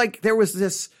almost like there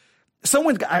was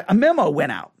a memo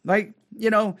went out, like,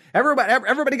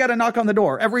 everybody got a knock on the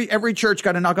door. Every church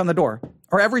got a knock on the door,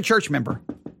 or every church member.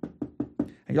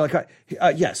 And you're like,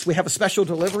 yes, we have a special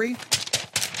delivery.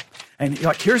 And you're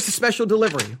like, here's the special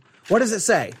delivery. What does it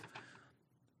say?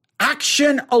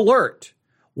 Action alert.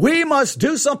 We must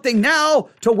do something now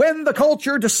to win the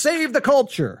culture, to save the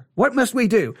culture. What must we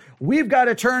do? We've got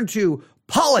to turn to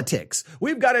politics.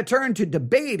 We've got to turn to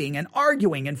debating and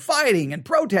arguing and fighting and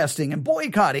protesting and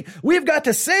boycotting. We've got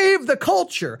to save the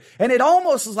culture. And it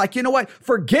almost is like, you know what?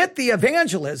 Forget the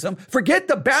evangelism. Forget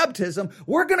the baptism.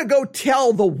 We're going to go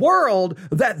tell the world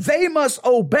that they must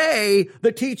obey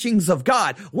the teachings of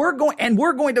God. We're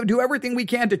going to do everything we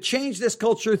can to change this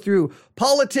culture through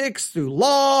politics, through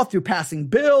law, through passing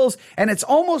bills. And it's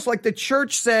almost like the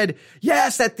church said,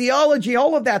 yes, that theology,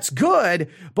 all of that's good,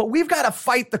 but we've got to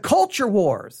fight the culture wars.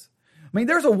 I mean,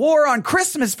 there's a war on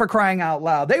Christmas, for crying out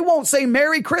loud. They won't say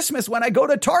Merry Christmas when I go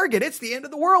to Target. It's the end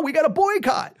of the world. We got to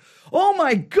boycott. Oh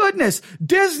my goodness.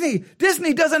 Disney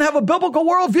doesn't have a biblical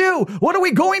worldview. What are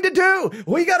we going to do?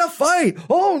 We got to fight.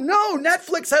 Oh no,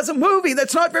 Netflix has a movie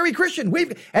that's not very Christian.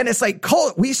 And it's like,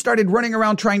 we started running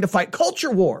around trying to fight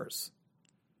culture wars.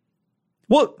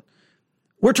 Well,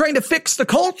 we're trying to fix the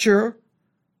culture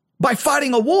by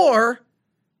fighting a war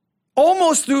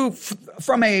almost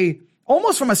from a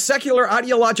secular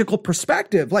ideological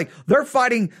perspective. Like, they're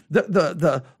fighting,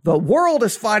 the world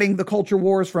is fighting the culture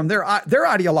wars from their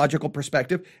ideological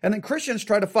perspective. And then Christians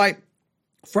try to fight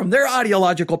from their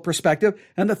ideological perspective.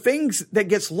 And the things that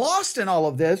gets lost in all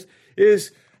of this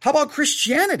is, how about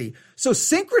Christianity? So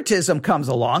syncretism comes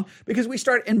along because we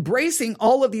start embracing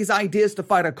all of these ideas to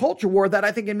fight a culture war that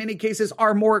I think in many cases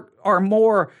are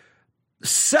more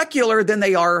secular than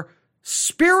they are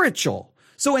spiritual.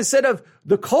 So instead of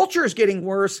the culture is getting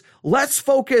worse, let's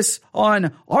focus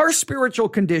on our spiritual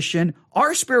condition,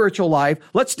 our spiritual life.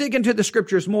 Let's dig into the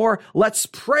scriptures more. Let's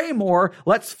pray more.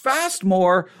 Let's fast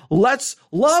more. Let's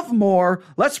love more.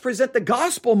 Let's present the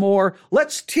gospel more.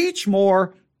 Let's teach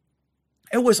more.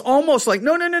 It was almost like,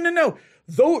 no.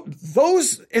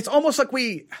 It's almost like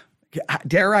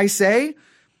dare I say,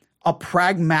 a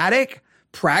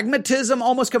pragmatism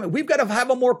almost coming. We've got to have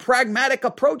a more pragmatic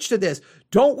approach to this.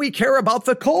 Don't we care about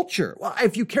the culture? Well,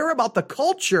 if you care about the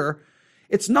culture,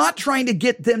 it's not trying to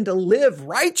get them to live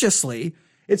righteously.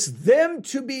 It's them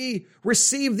to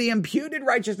receive the imputed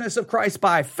righteousness of Christ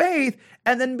by faith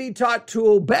and then be taught to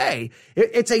obey.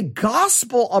 It's a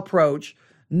gospel approach,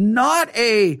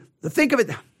 think of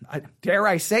it, dare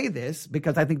I say this,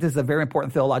 because I think this is a very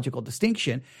important theological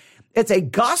distinction. It's a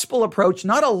gospel approach,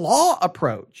 not a law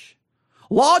approach.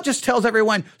 Law just tells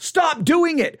everyone, stop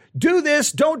doing it. Do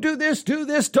this, don't do this, do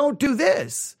this, don't do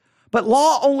this. But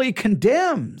law only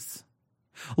condemns.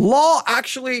 Law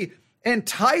actually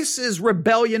entices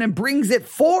rebellion and brings it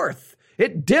forth.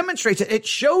 It demonstrates it. It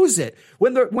shows it.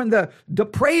 When the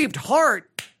depraved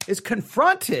heart is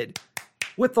confronted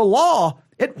with the law,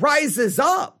 it rises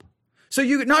up. So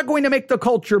you're not going to make the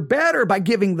culture better by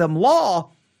giving them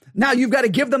law. Now, you've got to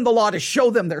give them the law to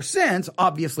show them their sins.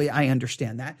 Obviously, I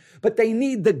understand that. But they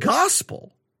need the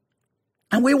gospel.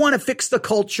 And we want to fix the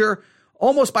culture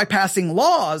almost by passing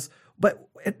laws. But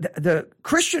the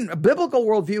Christian biblical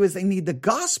worldview is they need the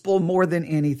gospel more than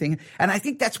anything. And I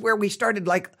think that's where we started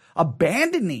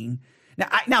abandoning.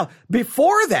 Now,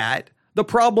 before that, the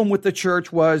problem with the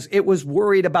church was it was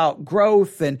worried about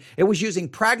growth and it was using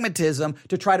pragmatism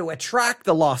to try to attract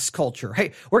the lost culture.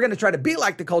 Hey, we're going to try to be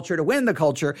like the culture to win the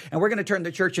culture, and we're going to turn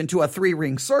the church into a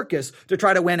three-ring circus to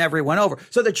try to win everyone over.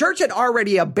 So the church had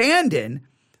already abandoned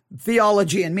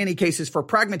theology in many cases for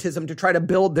pragmatism to try to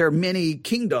build their mini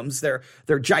kingdoms, their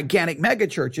gigantic mega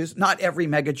churches. Not every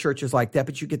mega church is like that,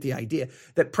 but you get the idea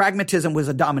that pragmatism was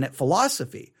a dominant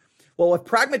philosophy. Well, if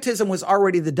pragmatism was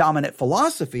already the dominant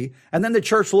philosophy, and then the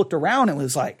church looked around and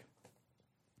was like,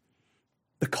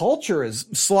 the culture is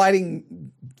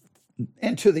sliding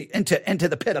into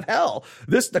the pit of hell.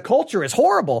 The culture is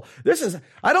horrible.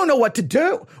 I don't know what to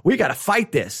do. We got to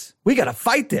fight this. We got to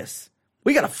fight this.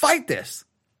 We got to fight this.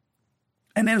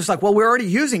 And then it's like, well, we're already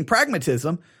using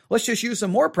pragmatism. Let's just use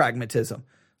some more pragmatism.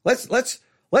 Let's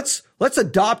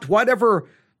adopt whatever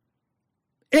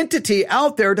entity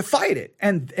out there to fight it.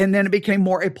 And then it became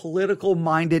more a political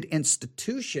minded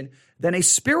institution than a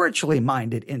spiritually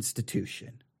minded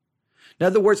institution. In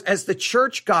other words, as the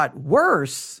church got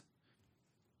worse,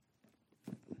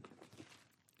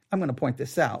 I'm going to point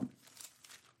this out.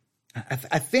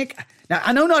 I think, now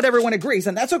I know not everyone agrees,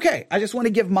 and that's okay. I just want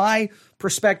to give my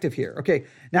perspective here. Okay.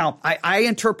 Now I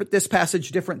interpret this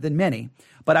passage different than many,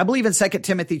 but I believe in 2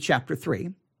 Timothy chapter 3.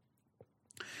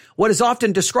 What is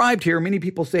often described here, many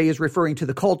people say is referring to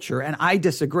the culture, and I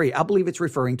disagree. I believe it's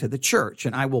referring to the church,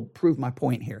 and I will prove my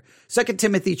point here. 2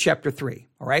 Timothy chapter 3,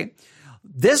 all right?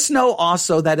 This know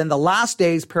also that in the last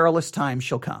days perilous times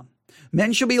shall come.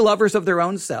 Men shall be lovers of their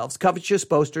own selves, covetous,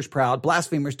 boasters, proud,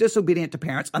 blasphemers, disobedient to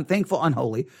parents, unthankful,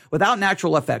 unholy, without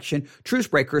natural affection, truce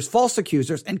breakers, false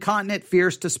accusers, incontinent,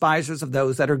 fierce, despisers of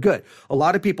those that are good. A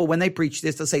lot of people, when they preach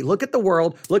this, they say, look at the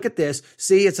world, look at this,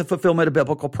 see, it's a fulfillment of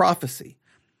biblical prophecy.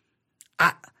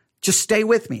 Just stay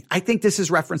with me. I think this is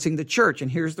referencing the church,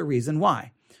 and here's the reason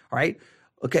why. All right.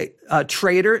 Okay.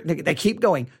 Traitor. They keep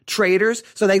going. Traitors.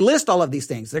 So they list all of these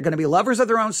things. They're going to be lovers of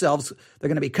their own selves. They're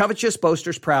going to be covetous,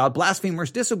 boasters, proud,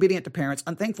 blasphemers, disobedient to parents,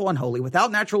 unthankful, unholy,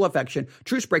 without natural affection,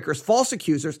 truce breakers, false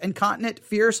accusers, incontinent,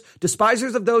 fierce,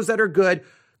 despisers of those that are good,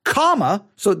 comma.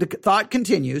 So the thought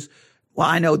continues. Well,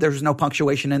 I know there's no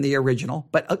punctuation in the original,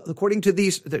 but according to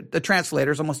the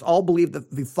translators, almost all believe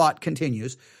that the thought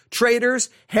continues. Traitors,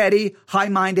 heady,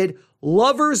 high-minded,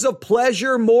 lovers of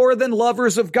pleasure more than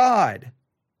lovers of God.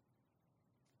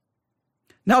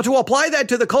 Now, to apply that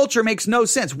to the culture makes no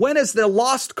sense. When has the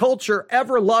lost culture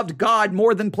ever loved God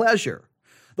more than pleasure?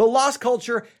 The lost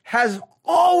culture has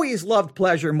always loved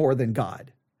pleasure more than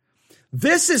God.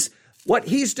 This is what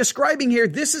he's describing here.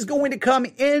 This is going to come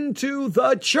into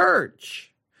the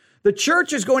church. The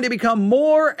church is going to become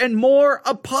more and more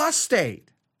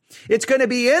apostate. It's going to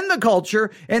be in the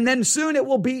culture, and then soon it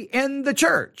will be in the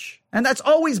church. And that's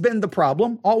always been the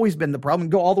problem,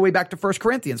 Go all the way back to 1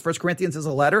 Corinthians. 1 Corinthians is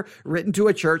a letter written to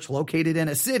a church located in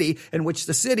a city in which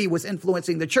the city was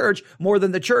influencing the church more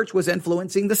than the church was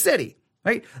influencing the city.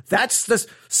 Right? That's the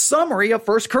summary of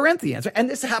 1 Corinthians. And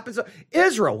this happens,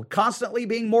 Israel constantly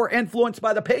being more influenced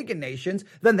by the pagan nations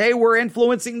than they were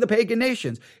influencing the pagan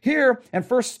nations. Here in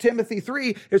 1 Timothy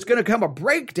 3, it's going to come a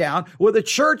breakdown where the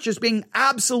church is being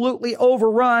absolutely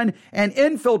overrun and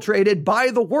infiltrated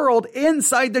by the world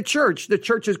inside the church. The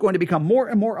church is going to become more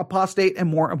and more apostate and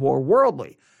more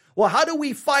worldly. Well, how do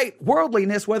we fight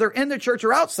worldliness, whether in the church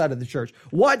or outside of the church?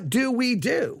 What do we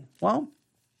do? Well,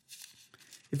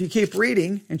 if you keep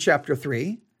reading in chapter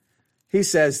 3, he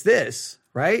says this,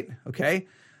 right? Okay.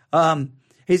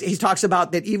 He talks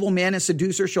about that evil men and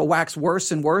seducers shall wax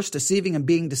worse and worse, deceiving and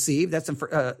being deceived. That's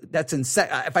in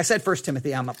if I said 1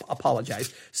 Timothy, I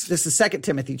apologize. This is 2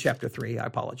 Timothy chapter 3. I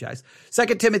apologize. 2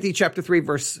 Timothy chapter 3,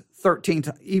 verse 13,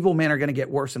 evil men are going to get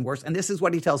worse and worse. And this is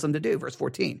what he tells them to do. Verse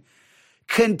 14,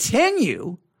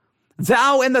 continue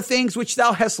thou in the things which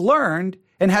thou hast learned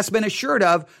and hast been assured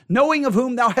of, knowing of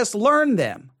whom thou hast learned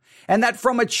them, and that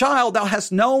from a child thou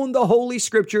hast known the holy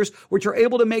scriptures, which are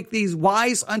able to make these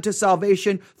wise unto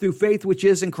salvation through faith which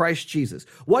is in Christ Jesus.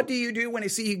 What do you do when you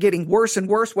see you getting worse and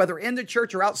worse, whether in the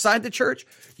church or outside the church?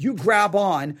 You grab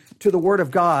on to the word of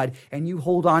God and you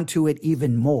hold on to it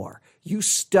even more. You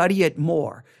study it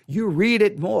more. You read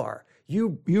it more.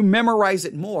 You memorize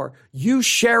it more. You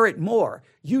share it more.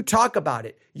 You talk about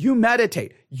it. You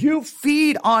meditate. You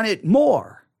feed on it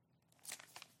more.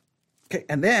 Okay,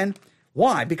 and then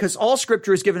why? Because all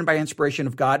scripture is given by inspiration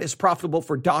of God, is profitable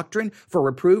for doctrine, for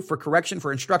reproof, for correction,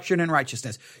 for instruction in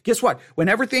righteousness. Guess what? When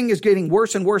everything is getting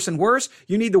worse and worse and worse,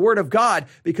 you need the word of God,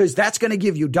 because that's going to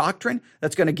give you doctrine.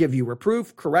 That's going to give you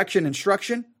reproof, correction,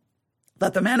 instruction,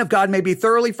 that the man of God may be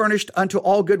thoroughly furnished unto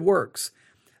all good works.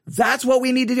 That's what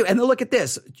we need to do. And then look at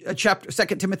this, chapter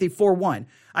 2 Timothy 4:1.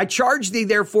 I charge thee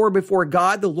therefore before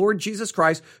God, the Lord Jesus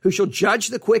Christ, who shall judge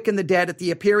the quick and the dead at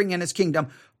the appearing in his kingdom.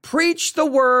 Preach the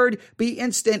word, be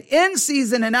instant in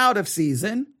season and out of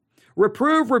season.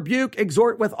 Reprove, rebuke,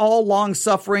 exhort with all long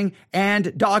suffering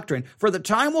and doctrine. For the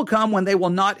time will come when they will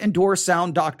not endure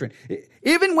sound doctrine.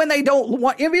 Even when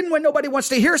nobody wants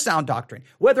to hear sound doctrine,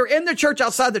 whether in the church,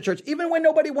 outside the church, even when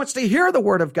nobody wants to hear the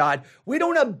word of God, we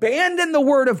don't abandon the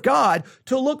word of God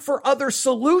to look for other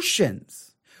solutions.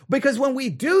 Because when we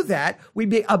do that,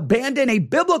 we abandon a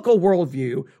biblical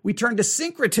worldview. We turn to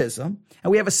syncretism,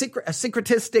 and we have a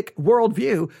syncretistic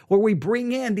worldview where we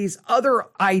bring in these other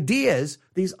ideas,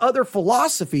 these other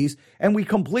philosophies, and we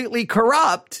completely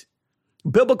corrupt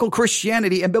biblical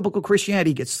Christianity, and biblical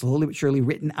Christianity gets slowly but surely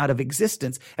written out of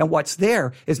existence. And what's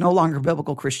there is no longer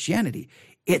biblical Christianity.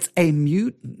 It's a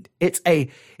mutant. It's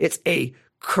a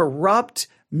corrupt,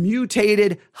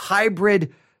 mutated,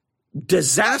 hybrid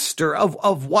disaster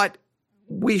of what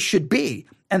we should be.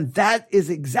 And that is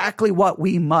exactly what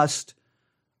we must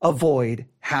avoid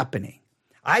happening.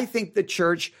 I think the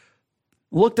church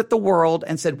looked at the world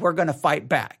and said, we're going to fight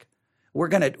back. we're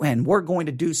going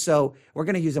to do so. We're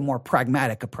going to use a more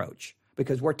pragmatic approach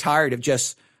because we're tired of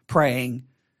just praying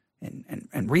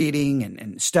and reading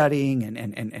and studying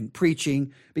and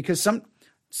preaching, because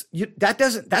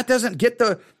that doesn't get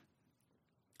the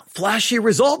flashy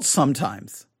results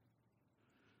sometimes.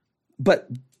 But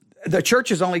the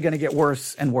church is only going to get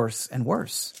worse and worse and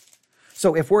worse.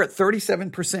 So if we're at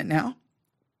 37% now,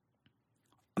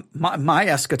 my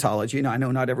eschatology, I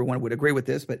know not everyone would agree with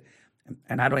this,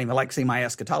 and I don't even like saying my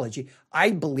eschatology,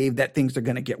 I believe that things are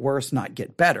going to get worse, not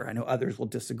get better. I know others will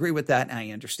disagree with that, and I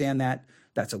understand that.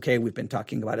 That's okay. We've been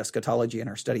talking about eschatology in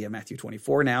our study of Matthew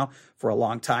 24 now for a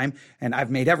long time, and I've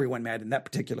made everyone mad in that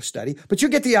particular study. But you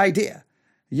get the idea.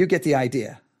 You get the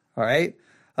idea. All right?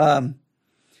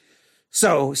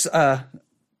 So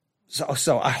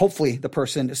hopefully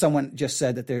someone just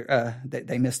said that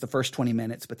they missed the first 20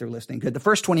 minutes, but they're listening good. The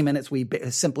first 20 minutes, we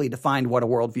simply defined what a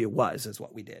worldview was, is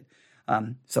what we did.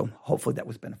 So hopefully that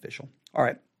was beneficial. All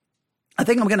right. I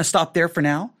think I'm going to stop there for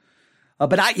now.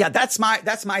 That's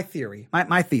my theory,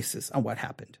 my thesis on what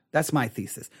happened. That's my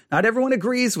thesis. Not everyone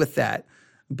agrees with that,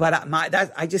 but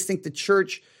I just think the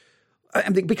church,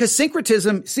 because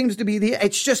syncretism seems to be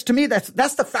it's just, to me,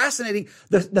 that's the fascinating,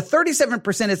 the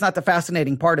 37% is not the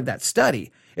fascinating part of that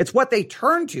study. It's what they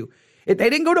turned to. They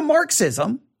didn't go to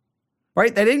Marxism,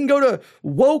 right? They didn't go to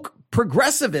woke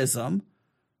progressivism.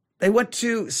 They went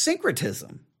to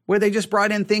syncretism, where they just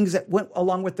brought in things that went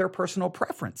along with their personal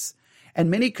preference. And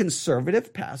many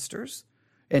conservative pastors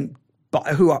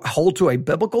who hold to a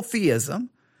biblical theism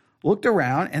looked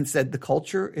around and said the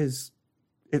culture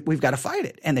we've got to fight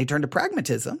it. And they turned to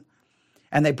pragmatism,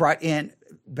 and they brought in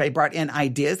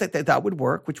ideas that they thought would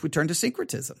work, which would turn to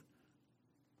syncretism.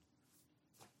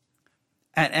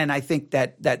 And I think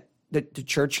that the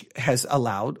church has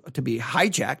allowed to be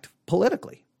hijacked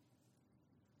politically.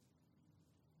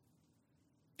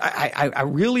 I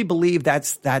really believe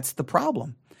that's the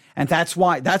problem. And that's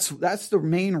why that's the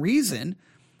main reason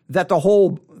that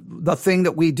the thing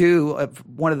that we do,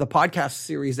 one of the podcast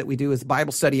series that we do is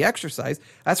Bible study exercise.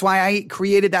 That's why I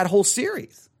created that whole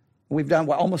series. We've done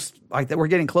we're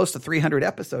getting close to 300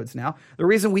 episodes now. The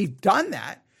reason we've done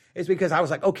that is because I was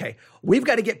like, okay, we've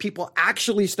got to get people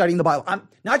actually studying the Bible. I'm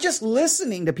not just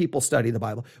listening to people study the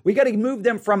Bible. We got to move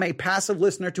them from a passive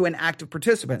listener to an active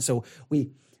participant. So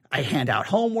I hand out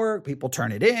homework, people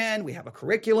turn it in, we have a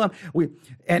curriculum,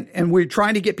 and we're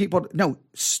trying to get people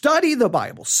study the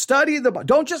Bible,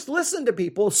 Don't just listen to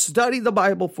people, study the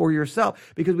Bible for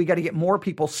yourself, because we got to get more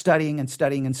people studying and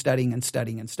studying and studying and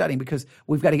studying and studying, because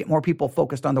we've got to get more people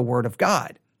focused on the Word of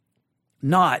God,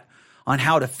 not on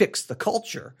how to fix the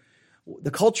culture.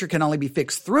 The culture can only be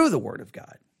fixed through the Word of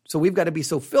God. So we've got to be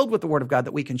so filled with the Word of God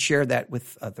that we can share that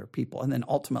with other people. And then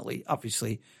ultimately,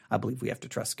 obviously, I believe we have to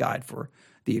trust God for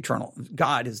the eternal.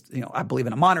 God is, I believe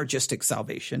in a monergistic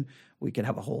salvation. We can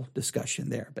have a whole discussion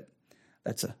there, but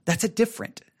that's a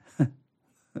different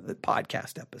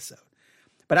podcast episode.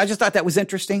 But I just thought that was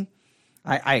interesting.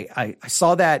 I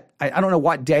saw that. I don't know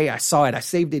what day I saw it. I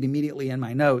saved it immediately in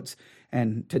my notes.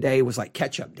 And today was like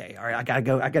catch-up day. All right, I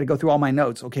gotta go through all my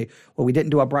notes. Okay, well, we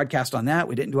didn't do a broadcast on that.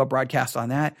 We didn't do a broadcast on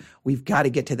that. We've got to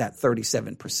get to that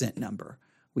 37% number.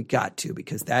 We got to,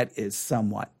 because that is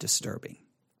somewhat disturbing.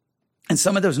 And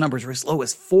some of those numbers are as low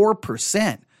as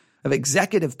 4% of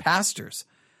executive pastors.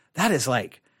 That is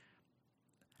like,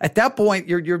 at that point,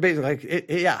 you're basically like,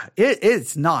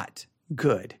 it's not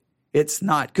good. It's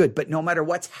not good. But no matter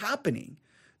what's happening,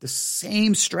 the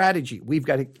same strategy,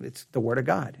 it's the Word of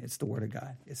God. It's the Word of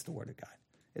God. It's the Word of God.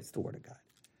 It's the Word of God.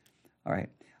 All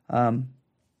right.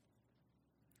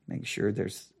 Make sure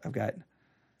I've got.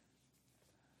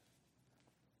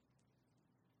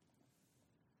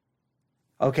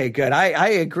 Okay, good. I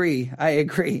agree.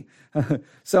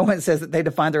 Someone says that they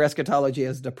define their eschatology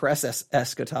as depressed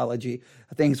eschatology.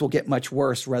 Things will get much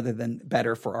worse rather than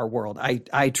better for our world.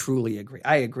 I truly agree.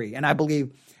 I agree. And I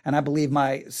believe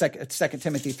my 2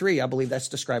 Timothy 3, I believe that's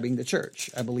describing the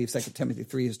church. I believe 2 Timothy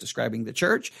 3 is describing the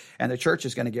church, and the church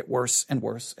is going to get worse and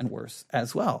worse and worse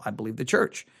as well. I believe the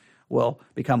church will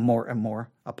become more and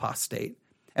more apostate.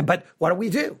 But what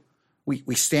do?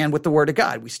 We stand with the Word of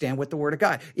God. We stand with the Word of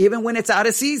God. Even when it's out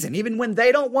of season, even when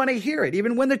they don't want to hear it,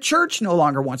 even when the church no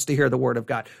longer wants to hear the Word of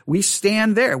God, we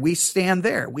stand there. We stand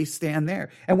there. We stand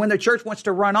there. And when the church wants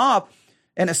to run off,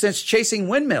 in a sense, chasing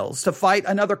windmills to fight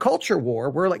another culture war,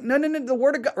 we're like, no, the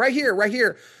Word of God, right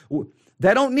here.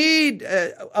 They don't need,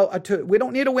 we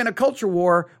don't need to win a culture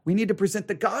war. We need to present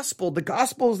the gospel. The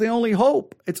gospel is the only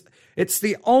hope. It's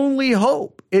the only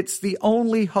hope. It's the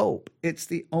only hope. It's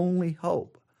the only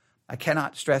hope. I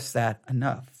cannot stress that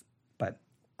enough. But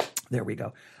There we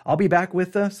go. I'll be back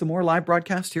with some more live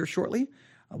broadcasts here shortly.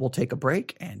 We'll take a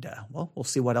break and, we'll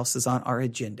see what else is on our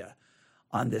agenda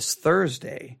on this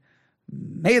Thursday,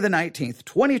 May the 19th,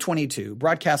 2022,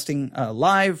 broadcasting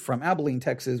live from Abilene,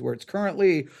 Texas, where it's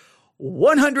currently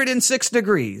 106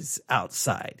 degrees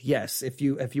outside. Yes, if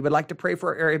you would like to pray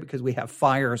for our area, because we have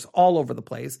fires all over the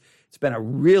place. It's been a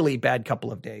really bad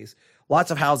couple of days.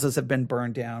 Lots of houses have been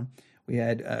burned down. We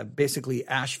had basically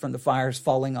ash from the fires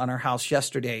falling on our house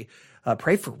yesterday.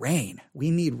 Pray for rain.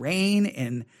 We need rain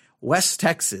in West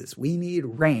Texas. We need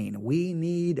rain. We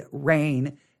need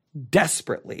rain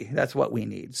desperately. That's what we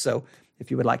need. So if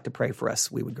you would like to pray for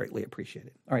us, we would greatly appreciate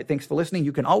it. All right, thanks for listening.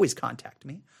 You can always contact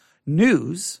me.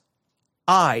 newsif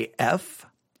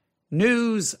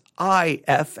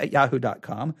at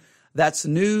yahoo.com. That's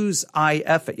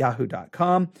newsif at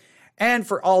yahoo.com. And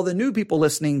for all the new people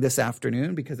listening this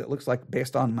afternoon, because it looks like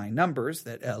based on my numbers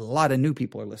that a lot of new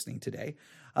people are listening today,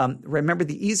 remember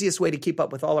the easiest way to keep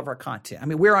up with all of our content. I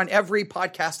mean, we're on every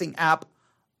podcasting app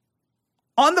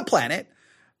on the planet: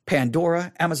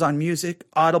 Pandora, Amazon Music,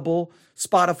 Audible,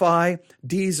 Spotify,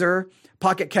 Deezer,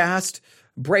 Pocket Cast,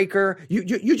 Breaker.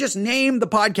 You just name the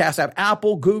podcast app.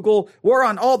 Apple, Google. We're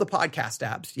on all the podcast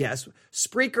apps. Yes,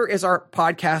 Spreaker is our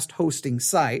podcast hosting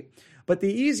site. But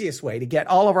the easiest way to get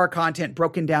all of our content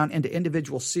broken down into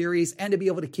individual series and to be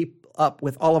able to keep up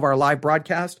with all of our live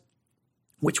broadcasts,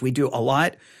 which we do a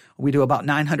lot. We do about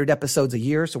 900 episodes a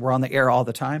year, so we're on the air all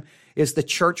the time, is the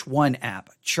Church One app.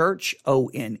 Church,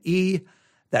 O-N-E.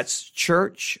 That's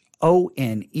Church,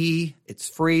 O-N-E. It's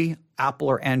free, Apple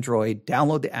or Android.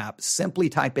 Download the app. Simply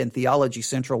type in Theology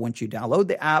Central. Once you download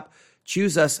the app,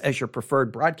 choose us as your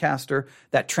preferred broadcaster.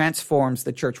 That transforms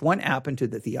the Church One app into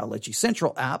the Theology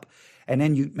Central app. And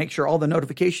then you make sure all the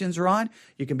notifications are on.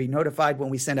 You can be notified when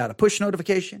we send out a push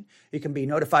notification. You can be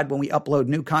notified when we upload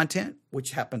new content,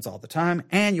 which happens all the time.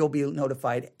 And you'll be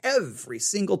notified every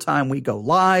single time we go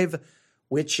live,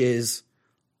 which is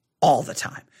all the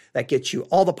time. That gets you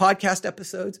all the podcast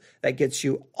episodes. That gets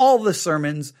you all the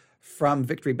sermons from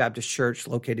Victory Baptist Church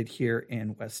located here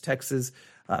in West Texas.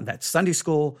 That's Sunday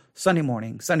school, Sunday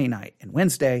morning, Sunday night, and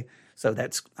Wednesday. So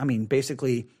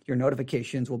basically your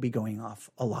notifications will be going off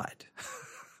a lot.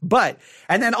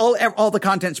 And then all the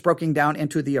content's broken down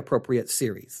into the appropriate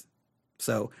series.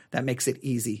 So that makes it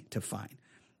easy to find.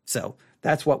 So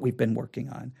that's what we've been working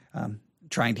on,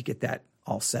 trying to get that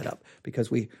all set up,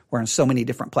 because we're on so many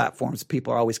different platforms.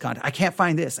 People are always contacting, I can't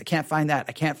find this, I can't find that,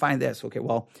 I can't find this. Okay,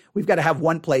 well, we've got to have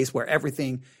one place where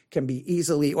everything can be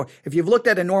easily, or if you've looked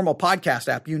at a normal podcast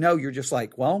app, you're just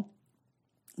like, well,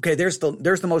 okay, there's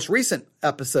the most recent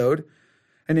episode,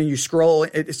 and then you scroll.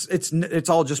 It's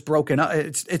all just broken up.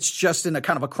 It's just in a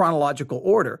kind of a chronological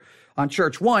order. On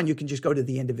Church One, you can just go to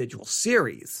the individual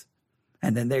series,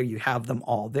 and then there you have them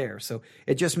all there. So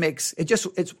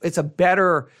it's a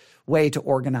better way to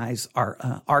organize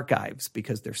our archives,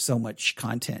 because there's so much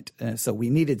content. So we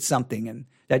needed something, and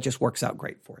that just works out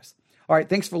great for us. All right,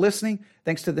 thanks for listening.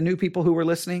 Thanks to the new people who were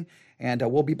listening, and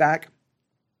we'll be back.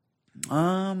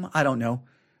 I don't know.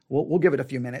 We'll give it a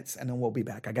few minutes, and then we'll be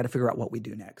back. I got to figure out what we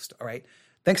do next. All right.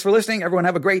 Thanks for listening. Everyone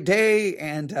have a great day.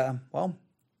 And,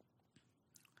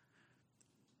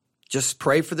 just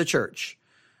pray for the church,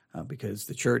 because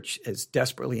the church is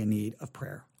desperately in need of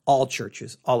prayer. All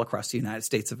churches all across the United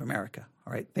States of America.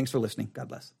 All right. Thanks for listening. God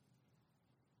bless.